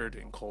murdered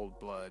in cold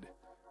blood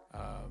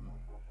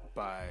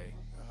by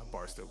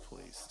Barstow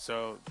Police.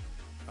 So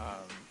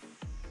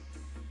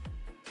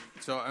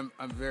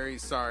I'm very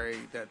sorry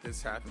that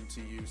this happened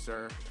to you,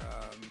 sir.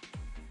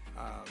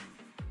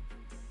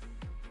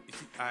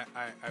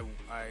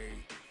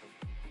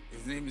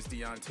 His name is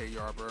Deontay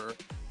Yarber,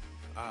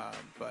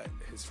 but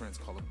his friends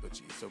call him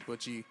Butchie. So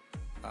Butchie,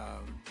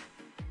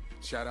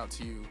 Shout out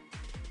to you,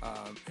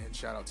 and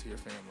shout out to your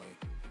family.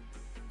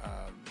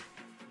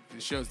 The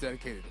show's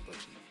dedicated to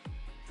Butchie.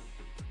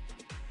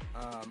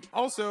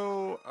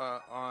 Also,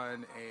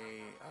 on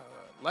a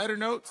lighter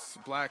notes,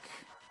 black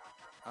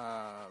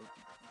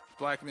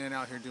men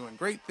out here doing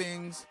great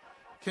things.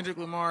 Kendrick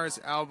Lamar's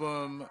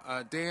album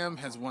Damn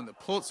has won the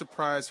Pulitzer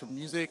Prize for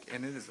music,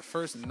 and it is the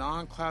first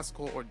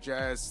non-classical or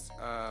jazz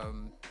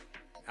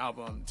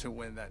album to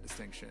win that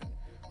distinction.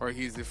 Or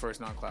he's the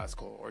first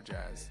non-classical or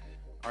jazz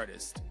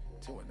artist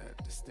to win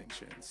that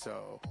distinction.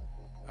 So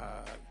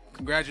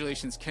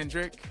congratulations,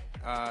 Kendrick.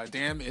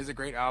 Damn is a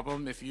great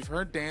album. If you've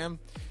heard Damn,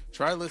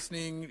 try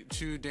listening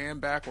to Damn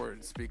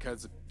backwards,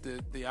 because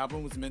the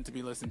album was meant to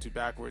be listened to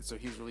backwards, so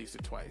he's released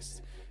it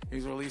twice.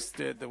 He's released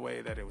it the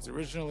way that it was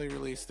originally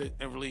released,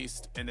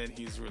 and then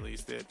he's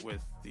released it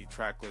with the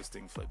track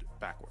listing flipped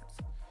backwards.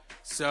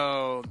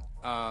 So,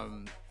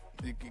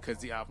 because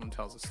the album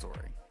tells a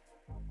story.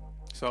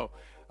 So,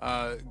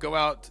 go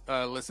out,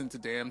 listen to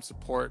Damn,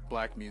 support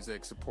black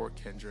music, support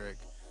Kendrick,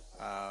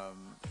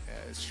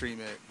 stream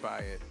it, buy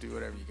it, do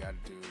whatever you got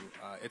to do.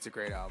 It's a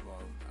great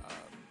album.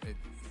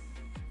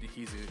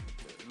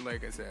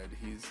 Like I said,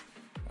 he's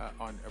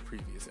on a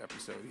previous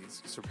episode,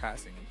 he's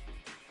surpassing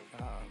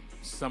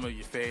some of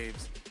your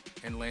faves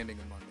and landing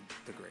among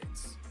the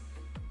greats.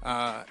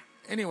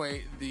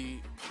 Anyway,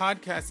 the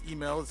podcast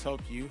email is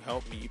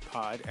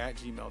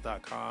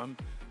helpmepod@gmail.com.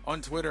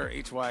 On Twitter,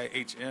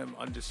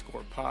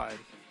 HYHM_pod.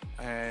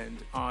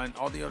 And on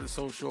all the other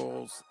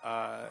socials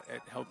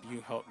at Help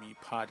You Help Me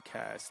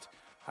Podcast.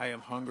 I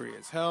am hungry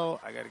as hell.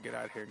 I got to get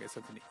out of here and get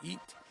something to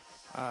eat.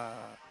 I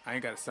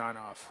ain't got to sign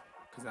off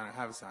because I don't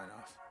have a sign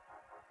off.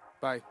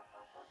 Bye.